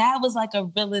think his dad was like a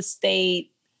real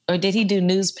estate, or did he do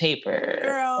newspaper?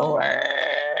 Girl. Or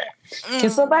can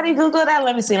somebody Google that?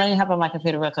 Let me see. Let me hop on my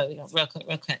computer real quick.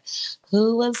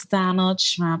 Who was Donald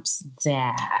Trump's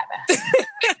dad?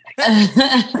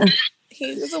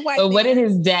 He was a white man. What did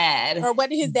his dad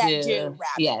do?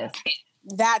 Yes.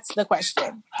 That's the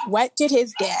question. What did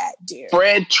his dad do?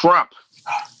 Fred Trump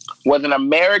was an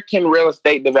American real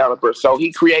estate developer. So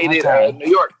he created New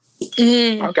York.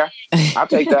 Mm. Okay. I'll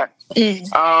take that.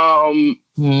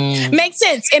 Makes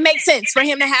sense. It makes sense for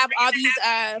him to have all these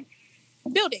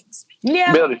buildings.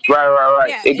 Yeah. Buildings. Right.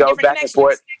 Yeah, it goes back and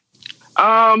forth.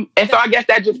 And so I guess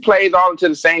that just plays all into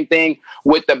the same thing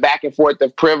with the back and forth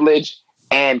of privilege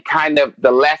and kind of the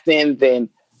lessons and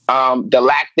the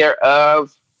lack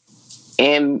thereof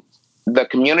in the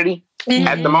community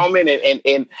at the moment,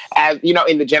 and as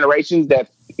in the generations that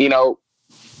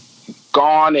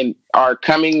gone and are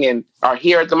coming and are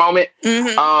here at the moment.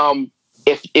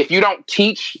 If you don't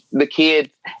teach the kids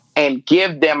and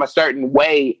give them a certain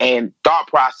way and thought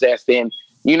process, then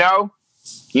and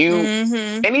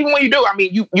even when you do, I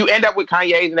mean, you end up with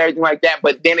Kanye's and everything like that.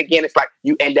 But then again, it's like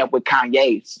you end up with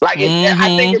Kanye's. Like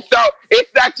I think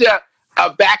it's such a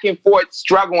back and forth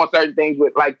struggle on certain things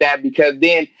with like that, because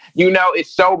then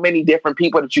it's so many different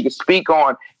people that you can speak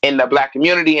on in the Black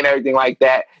community and everything like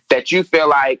that you feel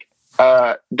like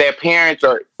their parents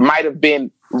might have been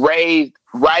raised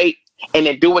right and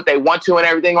then do what they want to and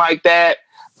everything like that.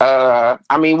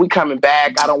 I mean, we coming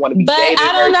back. I don't want to be dated. But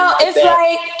I don't know. It's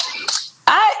like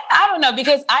I don't know,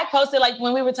 because I posted, like,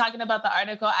 when we were talking about the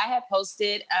article, I had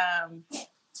posted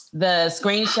the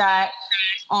screenshot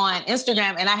on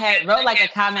Instagram, and I had wrote like a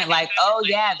comment like, "Oh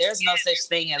yeah, there's no such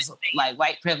thing as like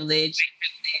white privilege,"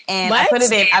 and I put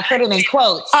it in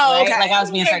quotes, right? Okay. Like I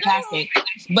was being sarcastic,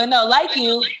 but no, like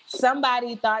you,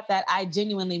 somebody thought that I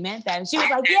genuinely meant that, and she was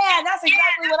like, "Yeah, that's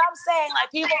exactly what I'm saying.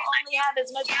 Like people only have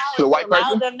as much power to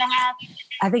allow them to have."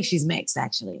 I think she's mixed,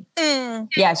 actually.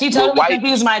 Yeah, she totally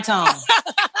confused my tone.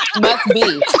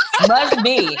 Must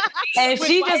be. And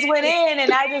she just went in,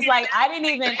 and I didn't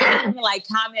even like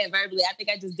comment verbally. I think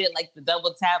I just did like the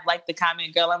double tap, like the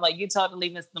comment girl. I'm like, you totally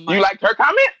missed the mark. You liked her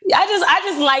comment? I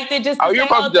just liked it. Just you're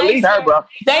supposed to delete her, bro.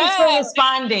 Thanks for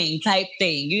responding, type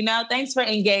thing. You know, thanks for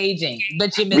engaging.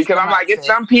 But you missed because I'm like, it's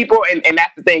some people, and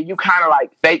that's the thing. You kind of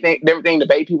like they think everything to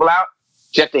bait people out.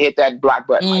 Just to hit that block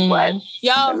button, like what?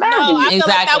 Yo, no, I feel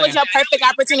like that was your perfect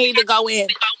opportunity to go in.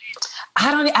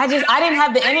 I didn't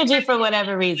have the energy for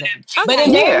whatever reason. Okay. But it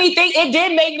made me think. It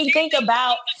did make me think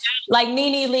about like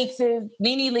Nene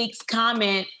Leakes'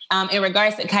 comment in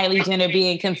regards to Kylie Jenner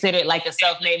being considered like a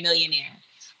self-made millionaire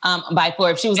by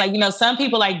Forbes. She was like, some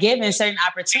people are given certain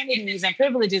opportunities and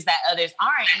privileges that others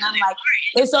aren't, and I'm like,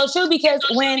 it's so true because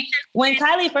when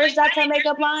Kylie first dropped her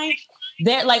makeup line,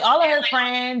 there, like all of her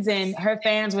friends and her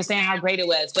fans were saying how great it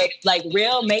was, but like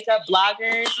real makeup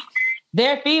bloggers,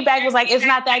 their feedback was like, it's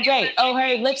not that great. Oh,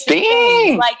 her lipstick,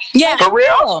 like, yeah, for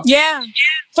real, yeah,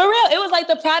 for real. It was like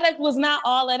the product was not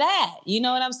all of that. You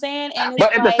know what I'm saying? And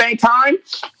but at the same time,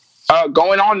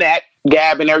 going on that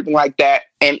Gab and everything like that,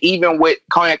 and even with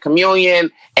Cognac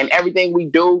Communion and everything we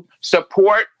do,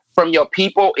 support from your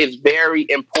people is very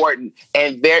important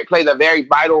and plays a very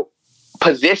vital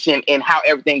position in how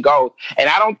everything goes. And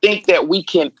I don't think that we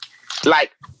can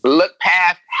like look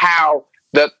past how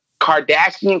the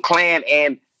Kardashian clan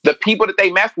and the people that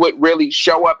they mess with really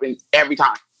show up in every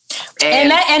time. And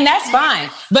that's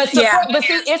fine. But support, but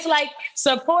see, it's like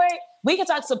support, we can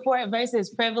talk support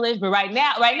versus privilege, but right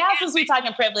now, since we're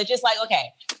talking privilege, it's like,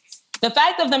 okay, the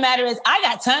fact of the matter is I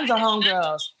got tons of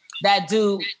homegirls that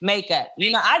do makeup.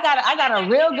 I got a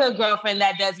real good girlfriend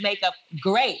that does makeup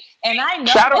great. And I know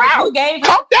shout her out. You gave her,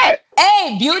 talk that.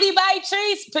 Hey, Beauty by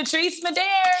Patrice Madere.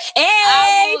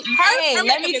 Hey,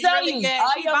 let me tell you,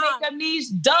 all your makeup needs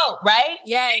dope, right?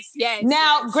 Yes.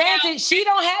 Now, granted, she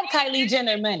don't have Kylie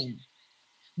Jenner money.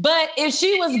 But if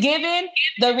she was given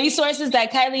the resources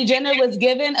that Kylie Jenner was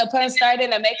given upon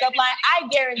starting a makeup line, I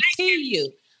guarantee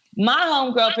you, my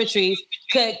homegirl Patrice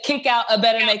could kick out a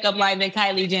better makeup line than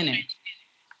Kylie Jenner.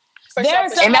 And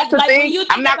that's the thing.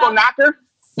 I'm not gonna knock her.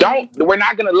 We're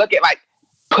not gonna look at like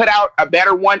put out a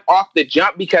better one off the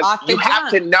jump because you have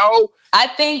to know. I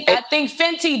think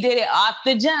Fenty did it off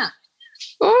the jump.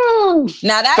 Ooh.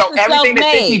 Now that's so everything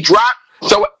that Fenty dropped.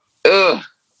 So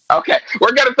okay,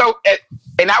 we're gonna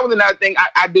and that was another thing.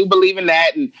 I do believe in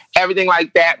that and everything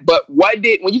like that. But when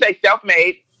you say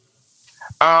self-made,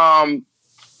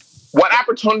 what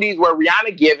opportunities were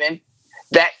Rihanna given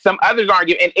that some others aren't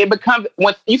given? And it becomes,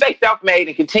 once you say self-made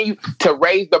and continue to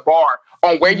raise the bar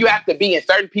on where you have to be and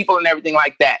certain people and everything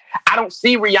like that. I don't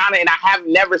see Rihanna, and I have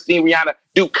never seen Rihanna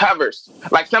do covers.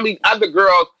 Like some of these other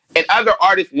girls and other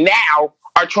artists now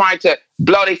are trying to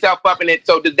blow themselves up in it.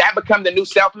 So does that become the new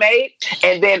self-made?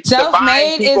 And then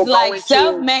self-made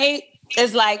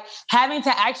is like having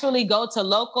to actually go to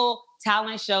local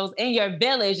talent shows in your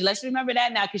village. Let's remember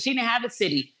that now, because she didn't have a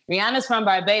city. Rihanna's from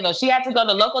Barbados. She had to go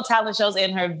to local talent shows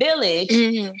in her village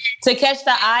to catch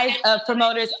the eyes of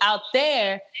promoters out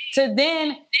there, to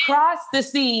then cross the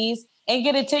seas and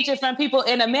get attention from people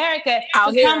in America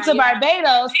to come to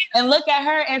Barbados and look at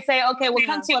her and say, okay, well,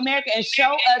 come to America and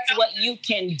show us what you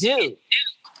can do.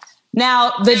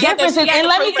 Now, the difference is, and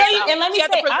let me say,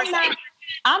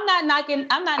 I'm not knocking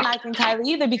Kylie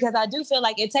either, because I do feel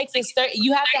like it takes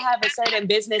you have to have a certain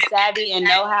business savvy and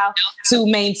know-how to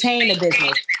maintain a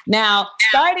business. Now,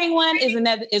 starting one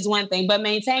is one thing, but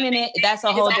maintaining it, that's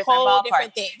a whole different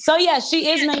ballpark. So yeah, she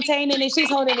is maintaining it. She's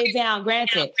holding it down,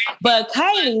 granted. But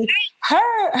Kylie,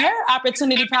 her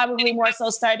opportunity probably more so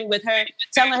started with her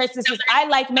telling her sisters, I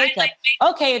like makeup.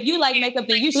 Okay, if you like makeup,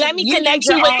 then you should let me connect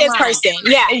you with this person.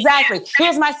 Yeah, exactly.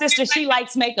 Here's my sister. She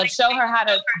likes makeup. Show her how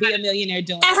to be a millionaire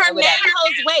doing it. And her name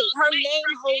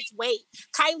holds weight.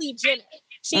 Kylie Jenner.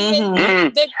 She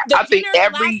the I think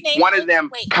every one of them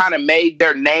kind of made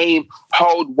their name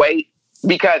hold weight,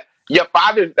 because your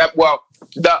father,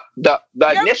 the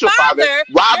initial father,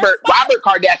 Robert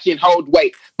Kardashian, holds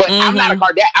weight. But I'm not a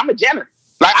Kardashian. I'm a Jenner.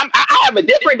 Like I have a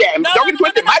different dad. Don't get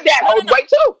twisted. My dad holds weight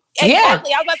too.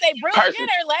 Exactly. I was about to say Bruce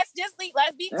Jenner. Let's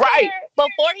be clear. Right.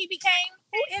 Before he became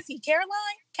Who is he? Caroline?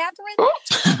 Catherine?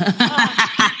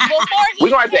 We're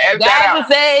going to have to edit that out.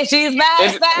 Say she's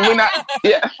mad. We're not,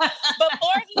 yeah.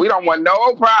 We don't want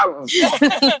no problems.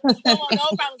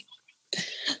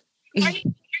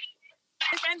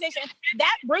 Transition.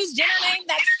 That Bruce Jenner name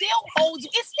that still holds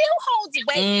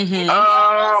weight.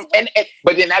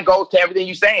 But then that goes to everything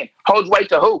you're saying. Holds weight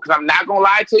to who? Because I'm not gonna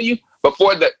lie to you.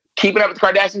 Before the Keeping Up with the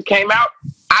Kardashians came out,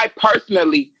 I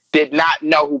personally did not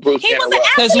know who Bruce Jenner was.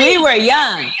 Because we were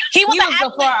young. He was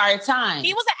before our time.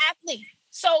 He was an athlete.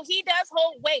 So he does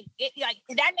hold weight.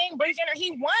 That name, Bruce Jenner,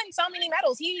 he won so many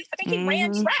medals. I think he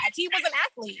ran track. He was an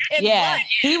athlete.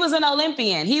 He was an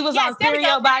Olympian. He was on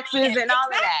cereal boxes and all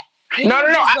of that. No.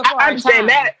 I understand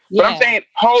that. But I'm saying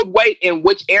hold weight in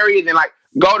which areas and like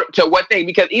go to what thing.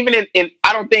 Because even in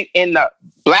I don't think in the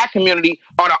Black community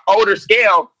on an older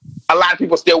scale, a lot of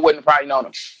people still wouldn't probably know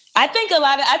him. I think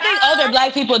older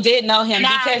Black people did know him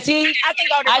because he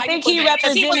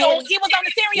represented. He was on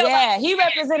the cereal. Yeah, he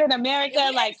represented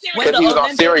America. Like when he was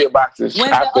on cereal boxes. When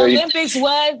the Olympics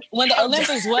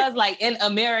was like in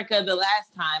America the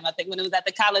last time, I think when it was at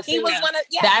the Coliseum.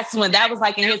 That's when that was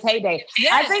like in his heyday. Yeah.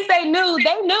 I think they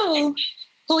knew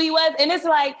who he was, and it's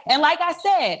like, and like I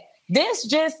said, this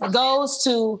just goes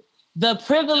to the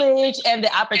privilege and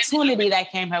the opportunity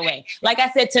that came her way. Like I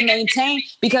said, to maintain,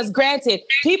 because granted,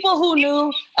 people who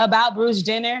knew about Bruce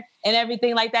Jenner and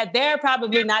everything like that, they're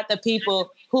probably not the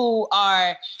people who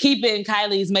are keeping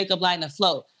Kylie's makeup line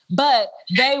afloat. But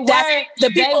they were the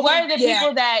people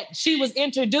that she was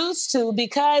introduced to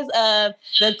because of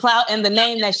the clout and the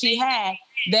name that she had.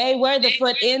 They were the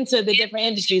foot into the different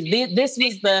industries. This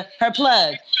was her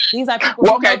plug. These are people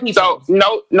who know people.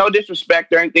 So no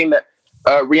disrespect or anything that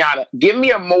Rihanna, give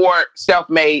me a more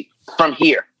self-made from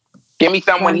here. Give me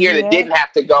someone here that didn't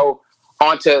have to go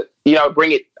on to,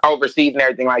 bring it overseas and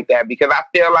everything like that. Because I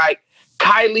feel like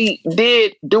Kylie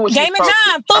did do what she supposed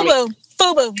to.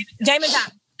 FUBU. Damon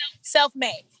John.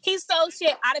 Self-made. He sold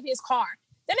shit out of his car.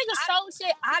 That nigga sold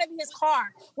shit out of his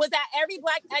car. Was at every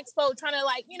Black Expo trying to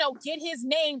get his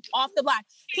name off the block.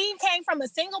 He came from a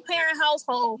single parent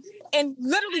household and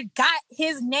literally got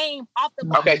his name off the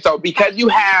block. Okay, so because you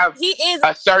have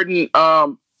a certain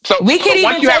once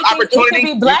you have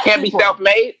opportunity, you can't be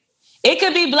self-made. It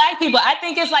could be Black people. I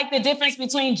think it's like the difference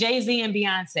between Jay-Z and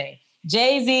Beyonce.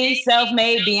 Jay-Z,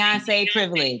 self-made, Beyonce,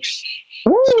 privileged.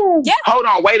 Woo. Yeah. Hold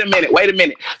on, wait a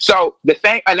minute. So the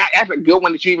thing, and that's a good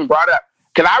one that you even brought up.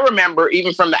 Because I remember,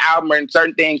 even from the album and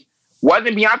certain things,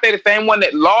 wasn't Beyonce the same one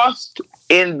that lost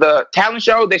in the talent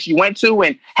show that she went to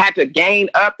and had to gain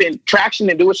up in traction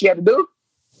and do what she had to do?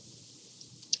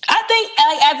 I think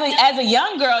as a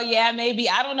young girl, yeah, maybe.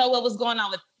 I don't know what was going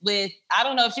on with I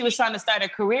don't know if she was trying to start a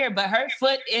career, but her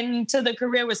foot into the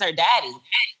career was her daddy.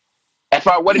 As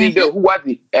far as what did he do? Who was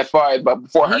he? As far as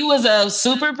before her? He was a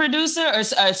super producer or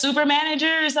a super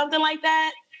manager or something like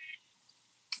that.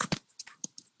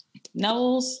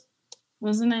 Knowles,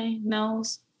 what's his name?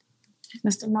 Knowles,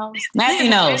 Mr. Knowles, Matthew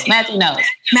Knowles.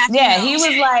 Yeah, he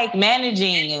was like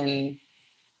managing, and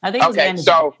I think he was managing.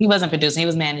 So he wasn't producing; he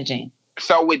was managing.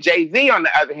 So with Jay-Z, on the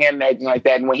other hand, and everything like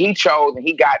that, and when he chose and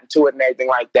he got into it and everything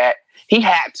like that, he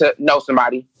had to know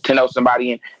somebody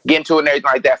and get into it and everything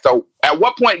like that. So at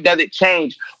what point does it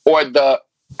change, or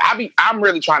I'm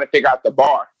really trying to figure out the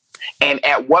bar, and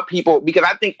at what people, because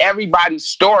I think everybody's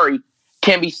story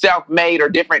can be self-made or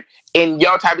different in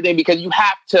your type of thing, because you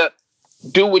have to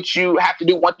do what you have to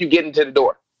do once you get into the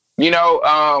door.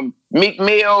 Meek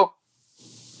Mill,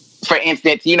 for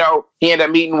instance, he ended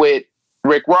up meeting with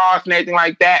Rick Ross and everything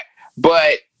like that,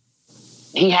 but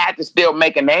he had to still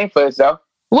make a name for himself.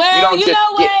 Well, you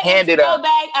know what? Handed go up.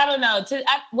 Back, I don't know.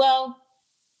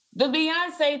 The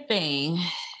Beyonce thing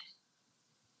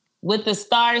with the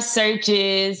star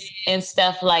searches and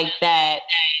stuff like that,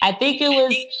 I think it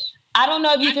was, I don't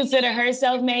know if you consider her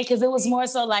self-made, because it was more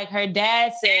so like her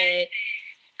dad said.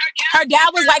 Her dad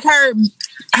was like her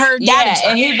dad. Yeah,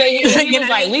 and he was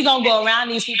like, we gonna go around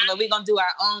these people and we gonna do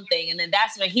our own thing. And then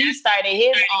that's when he started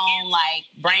his own like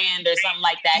brand or something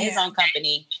like that, his own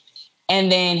company.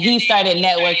 And then he started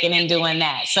networking and doing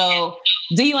that. So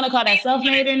do you want to call that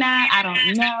self-made or not? I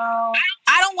don't know.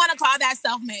 I don't want to call that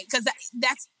self-made, because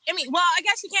that's, I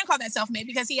guess you can't call that self-made,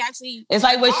 because he actually... It's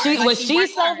like, was she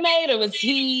self-made, or was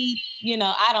he,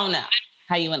 I don't know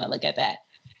how you want to look at that.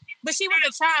 But she was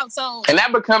a child, so... And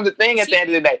that becomes a thing at the end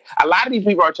of the day. A lot of these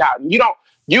people are a child.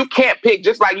 You can't pick,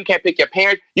 just like you can't pick your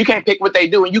parents, you can't pick what they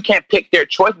do, and you can't pick their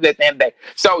choices at the end of the day.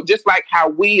 So just like how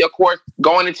we, of course,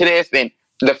 going into this and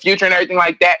the future and everything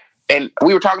like that, and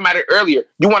we were talking about it earlier,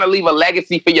 you want to leave a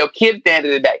legacy for your kids at the end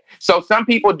of the day. So some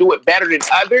people do it better than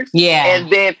others. Yeah.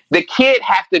 And then the kid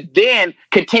has to then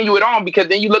continue it on, because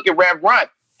then you look at Rev Run,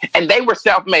 and they were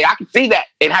self-made. I can see that,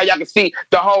 and how y'all can see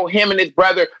the whole him and his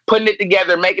brother putting it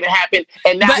together, making it happen.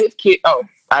 And now his kid,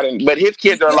 but his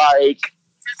kids are like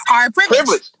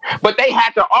privileged. But they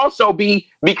had to also be,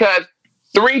 because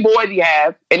 3 boys he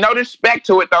has, and no disrespect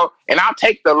to it though, and I'll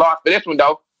take the loss for this one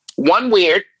though. 1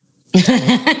 weird,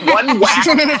 1 whack,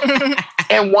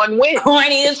 and 1 win.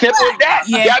 Corny as simple as that.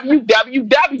 Yeah.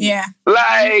 WWW. Yeah.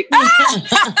 Like.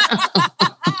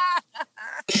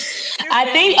 I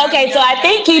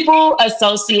think people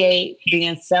associate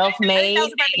being self-made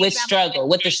with struggle,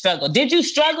 with the struggle. Did you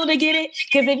struggle to get it?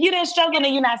 Because if you didn't struggle,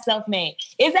 then you're not self-made.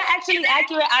 Is that actually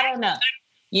accurate? I don't know.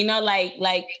 You know,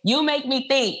 like you make me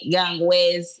think, Young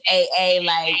Wiz, AA,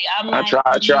 like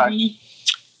I try.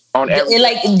 On everything.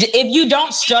 Like, if you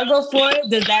don't struggle for it,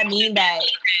 does that mean that,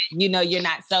 you know, you're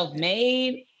not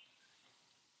self-made?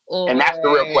 And that's the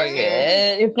real question.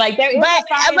 It's like there is a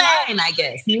fine line, I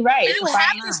guess. You're right. You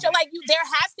have to there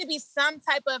has to be some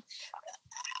type of.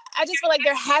 I just feel like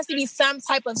there has to be some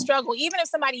type of struggle, even if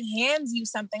somebody hands you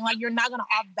something. Like, you're not gonna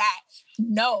off that.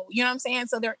 No, you know what I'm saying.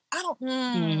 So there, I don't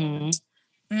know.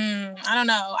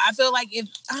 I feel like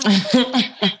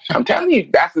I'm telling you,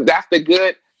 that's the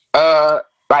good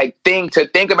thing to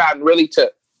think about, and really to,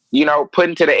 you know, put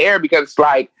into the air, because it's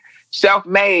like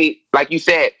self-made, like you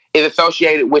said, is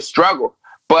associated with struggle,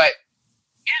 but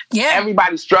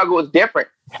everybody's struggle is different,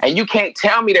 and you can't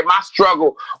tell me that my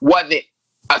struggle wasn't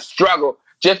a struggle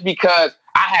just because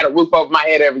I had a roof over my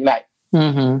head every night.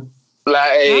 Mm-hmm.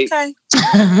 Like,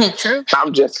 true.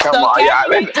 I'm just say,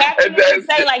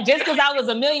 like, just because I was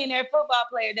a millionaire football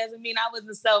player doesn't mean I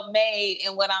wasn't self-made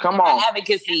in what I'm in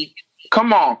advocacy.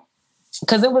 Come on,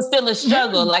 because it was still a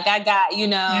struggle. Like, I got, you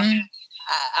know.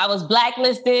 I was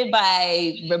blacklisted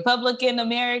by Republican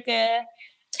America.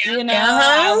 You know,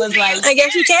 I was like, I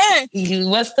guess you can.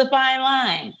 What's the fine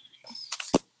line?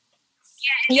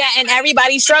 Yeah, and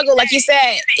everybody's struggle, like you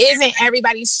said, isn't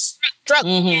everybody's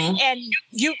struggle. Mm-hmm. And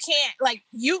you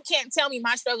can't tell me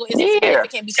my struggle isn't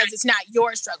significant because it's not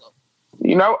your struggle.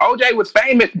 You know, OJ was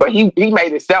famous, but he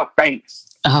made himself famous.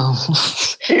 Oh.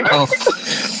 You know?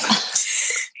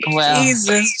 Well.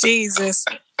 Jesus.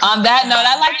 On that note,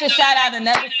 I'd like to shout out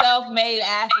another self-made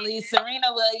athlete,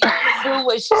 Serena Williams, who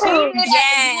was cheated at the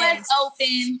US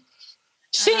Open.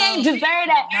 She ain't deserved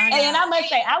that. And I must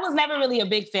say, I was never really a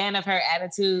big fan of her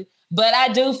attitude, but I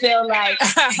do feel like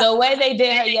the way they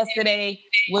did her yesterday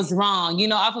was wrong. You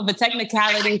know, off of a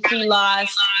technicality, she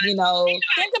lost, you know.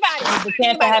 Think about it. The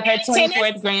chance to have her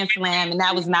 24th Grand Slam, and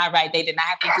that was not right. They did not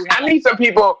have to do that. I need some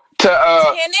people to...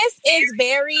 Tennis is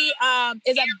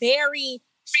a very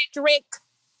strict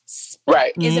sport.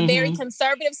 Right. It's a very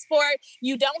conservative sport.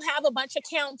 You don't have a bunch of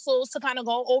councils to kind of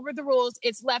go over the rules.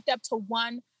 It's left up to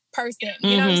one person.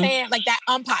 You know what I'm saying? Like that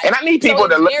umpire. And I need people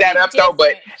to look that up though,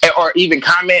 or even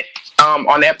comment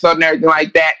on the episode and everything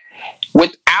like that.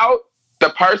 Without the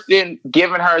person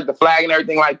giving her the flag and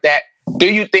everything like that, do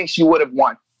you think she would have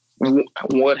won?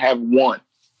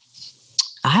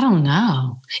 I don't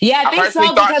know. Yeah, I think so.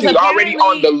 I thought she was already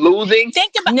on the losing.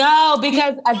 Think about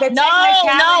because the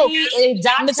technicality it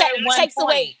takes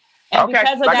away. And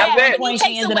because of that, when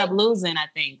he ended up losing, I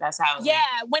think that's how.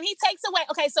 When he takes away.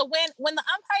 Okay, so when the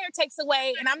umpire takes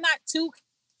away, and I'm not too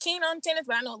keen on tennis,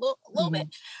 but I know a little bit.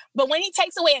 But when he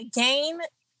takes away a game,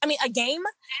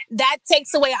 that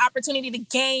takes away an opportunity to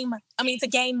gain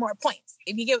more points.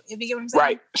 If you get what I'm saying.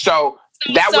 Right. So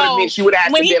that would have mean she would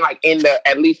have to been like in the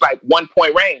at least like 1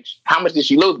 point range. How much did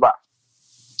she lose by?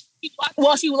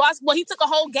 Well, she lost. Well, he took a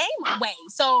whole game away,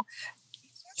 so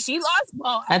she lost.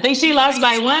 Well, I think she lost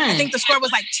by 1. I think the score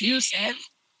was like 2-7.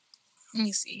 Let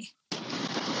me see.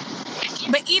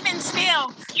 But even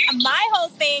still, my whole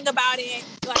thing about it,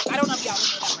 like, I don't know if y'all know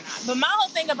that or not, but my whole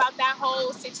thing about that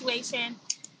whole situation,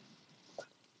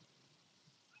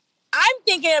 I'm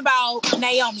thinking about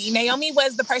Naomi. Naomi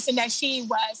was the person that she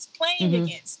was playing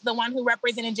against, the one who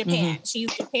represented Japan.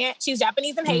 She's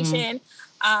Japanese and Haitian,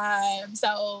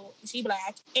 so she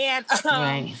black, and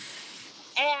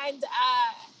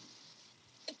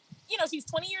you know, she's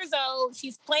 20 years old.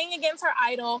 She's playing against her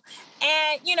idol,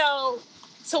 and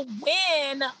to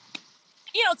win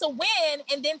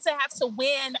and then to have to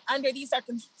win under these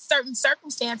certain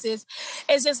circumstances,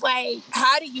 it's just like,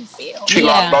 how do you feel? She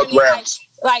lost both rounds,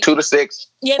 like 2-6,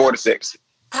 4-6.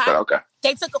 But okay,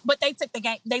 they took the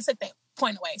game. They took the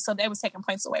point away, so they was taking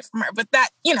points away from her. But that,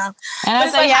 and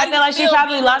I feel like she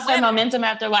probably lost her momentum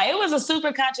after a while. It was a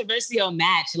super controversial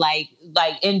match, like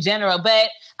in general. But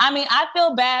I mean, I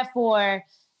feel bad for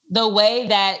the way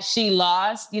that she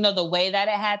lost, the way that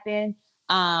it happened.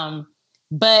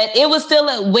 But it was still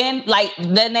a win. Like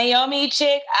the Naomi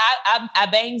chick, I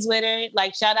bangs with her.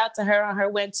 Like shout out to her on her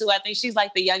win too. I think she's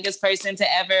like the youngest person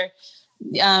to ever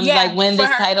like win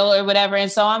this title or whatever.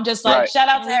 And so I'm just like, shout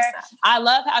out to her. I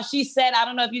love how she said, I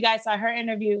don't know if you guys saw her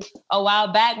interview a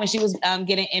while back when she was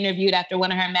getting interviewed after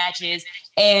one of her matches.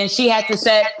 And she had to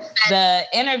set the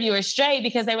interviewer straight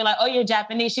because they were like, oh, you're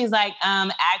Japanese. She's like,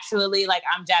 actually, like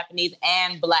I'm Japanese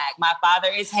and Black. My father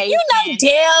is Haitian.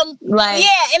 Damn. Like, yeah.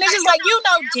 And it's just like,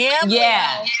 damn.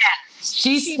 Yeah.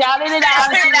 She shouted it out.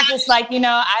 She was just like,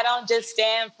 I don't just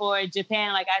stand for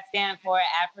Japan. Like I stand for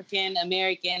African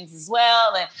Americans as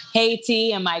well, and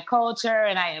Haiti and my culture,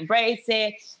 and I embrace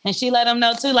it. And she let them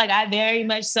know too, like I very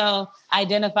much so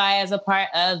identify as a part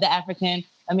of the African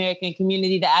American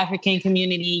community, the African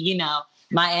community.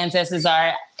 My ancestors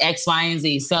are X, Y, and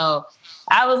Z. So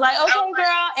I was like, okay,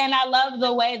 girl. And I love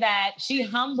the way that she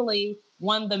humbly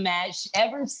won the match.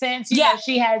 Ever since,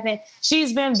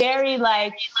 she's been very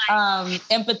like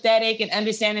empathetic and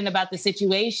understanding about the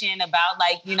situation, about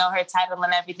like, her title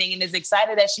and everything. And as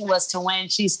excited as she was to win,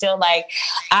 she's still like,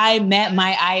 I met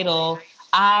my idol.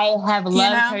 I have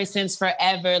loved her since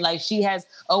forever. Like she has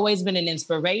always been an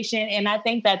inspiration. And I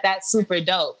think that that's super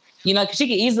dope. Cause she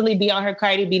could easily be on her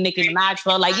Cardi B, Nicki Minaj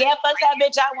flow, like, yeah, fuck that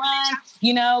bitch, I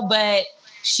won, but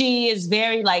she is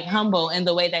very like humble in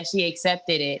the way that she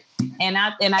accepted it. And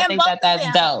I think that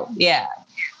that's dope. Yeah.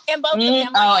 And both of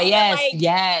them. Like,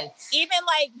 yes. Even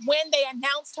like when they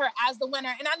announced her as the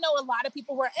winner, and I know a lot of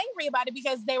people were angry about it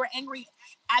because they were angry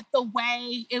at the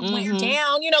way it went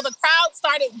down. The crowd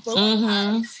started booing her,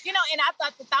 and I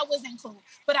thought that wasn't cool.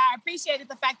 But I appreciated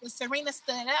the fact that Serena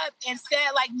stood up and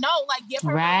said, like, no, like, give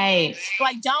her right.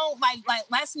 Like, don't, like,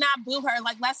 let's not boo her.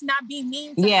 Like, let's not be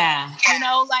mean to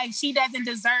her. Like, she doesn't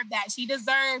deserve that. She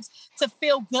deserves to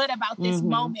feel good about this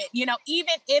moment,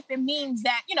 even if it means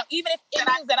that, even if it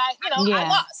means that I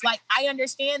lost. Like, I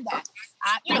understand that.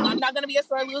 I'm not going to be a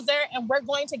sore loser, and we're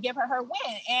going to give her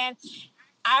win. And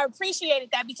I appreciated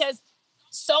that because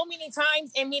so many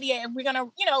times in media, if we're going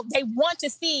to, they want to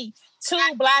see two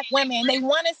Black women. They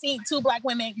want to see two Black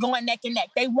women going neck and neck.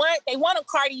 They want a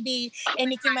Cardi B and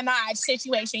Nicki Minaj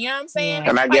situation. You know what I'm saying?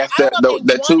 And I guess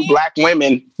the two Black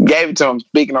women gave it to them,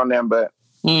 speaking on them, but...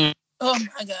 Oh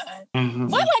my God!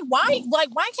 But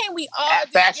why can't we all at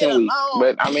Fashion Week?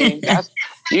 But I mean, that's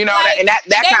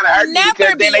that kind of hurt me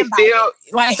because then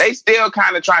they still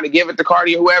kind of trying to give it to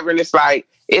Cardi or whoever, and it's like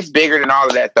it's bigger than all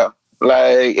of that though.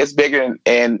 Like it's bigger,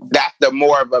 and that's the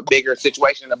more of a bigger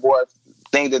situation. The more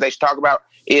things that they should talk about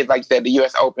is, like you said, the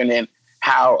U.S. Open and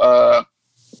how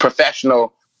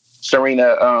professional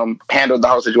Serena handled the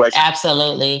whole situation.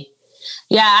 Absolutely.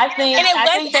 Yeah, I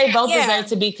think they both deserve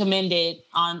to be commended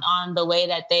on the way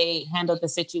that they handled the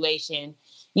situation.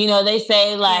 They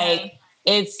say like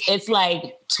it's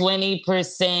like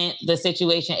 20% the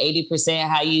situation, 80%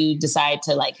 how you decide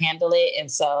to like handle it.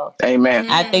 And so amen.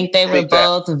 I think they were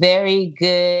both very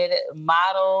good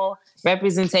model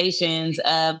representations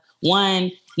of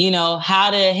one,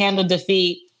 how to handle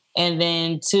defeat, and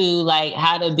then two, like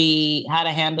how to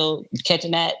handle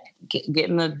catching that,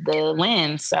 getting the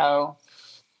win. So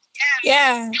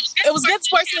yeah, it was good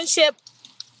sportsmanship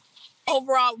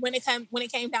overall when it came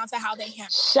down to how they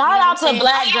handled. Shout out to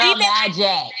Black Girl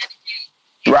Magic.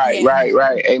 Right.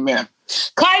 Amen.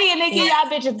 Cardi and Nicki, y'all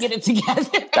bitches get it together.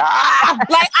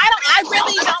 I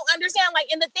really don't understand. Like,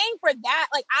 and the thing for that,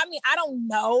 like, I mean, I don't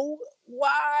know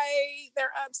why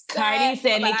they're upset. Cardi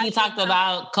said Nicki talked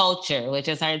about culture, which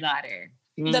is her daughter.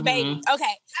 The baby.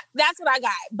 Okay, that's what I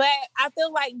got. But I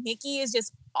feel like Nicki is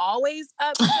just always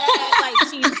upset. Like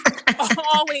she's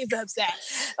always upset.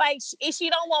 Like she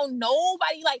don't want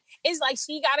nobody. Like it's like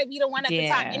she got to be the one at the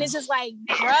top, and it's just like,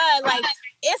 bruh, like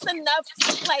it's enough.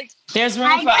 Like there's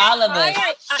room for all of us.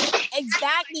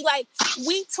 Exactly. Like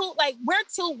we're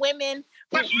two women.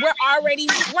 We're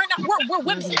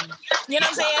women. You know what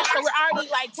I'm saying? So we're already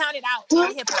like counted out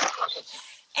in hip hop.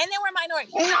 And then we're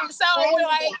minorities. So we're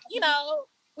like,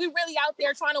 we really out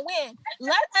there trying to win.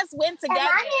 Let us win together.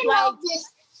 Like,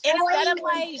 instead of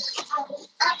like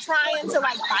trying to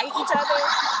like fight each other,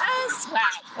 that's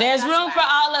whack. There's room for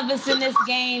all of us in this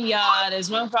game, y'all.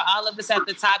 There's room for all of us at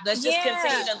the top. Let's just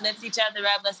continue to lift each other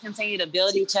up. Let's continue to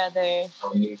build each other.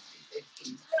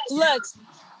 Look,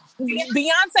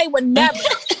 Beyonce would never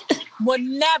pick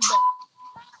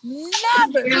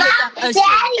up a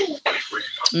shit,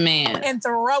 man, and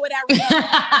throw it at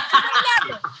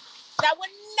Rihanna. That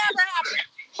would never happen.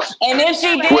 And if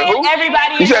she did,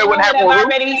 everybody you said it wouldn't happen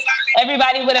already.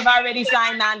 everybody would have already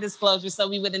signed non-disclosure, so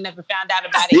we would have never found out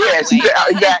about it. Yeah,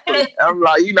 exactly. I'm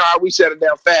like, you know how we shut it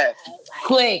down fast.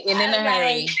 Quick and in a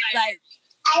hurry.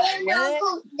 I didn't know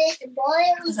who this boy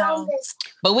was on this.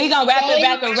 But we're going to wrap it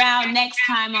back around next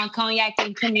time on Cognac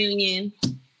and Communion.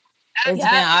 It's been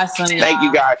awesome, y'all. Thank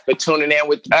you guys for tuning in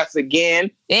with us again.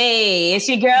 Hey, it's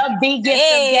your girl, The Gift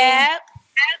of Gab.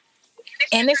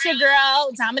 And it's your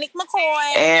girl, Dominique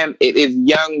McCoy. And it is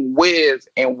Young Wiz,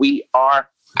 and we are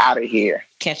out of here.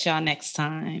 Catch y'all next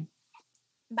time.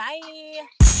 Bye.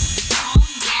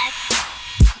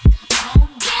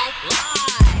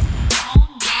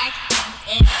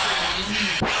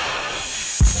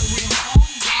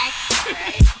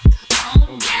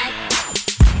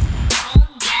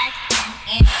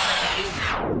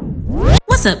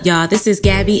 What's up, y'all? This is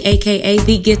Gabby, aka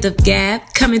The Gift of Gab,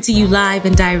 coming to you live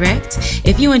and direct.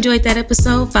 If you enjoyed that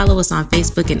episode, follow us on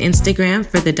Facebook and Instagram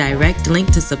for the direct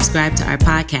link to subscribe to our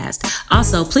podcast.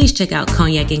 Also, please check out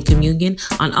Cognac and Communion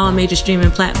on all major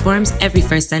streaming platforms every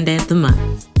first Sunday of the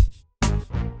month.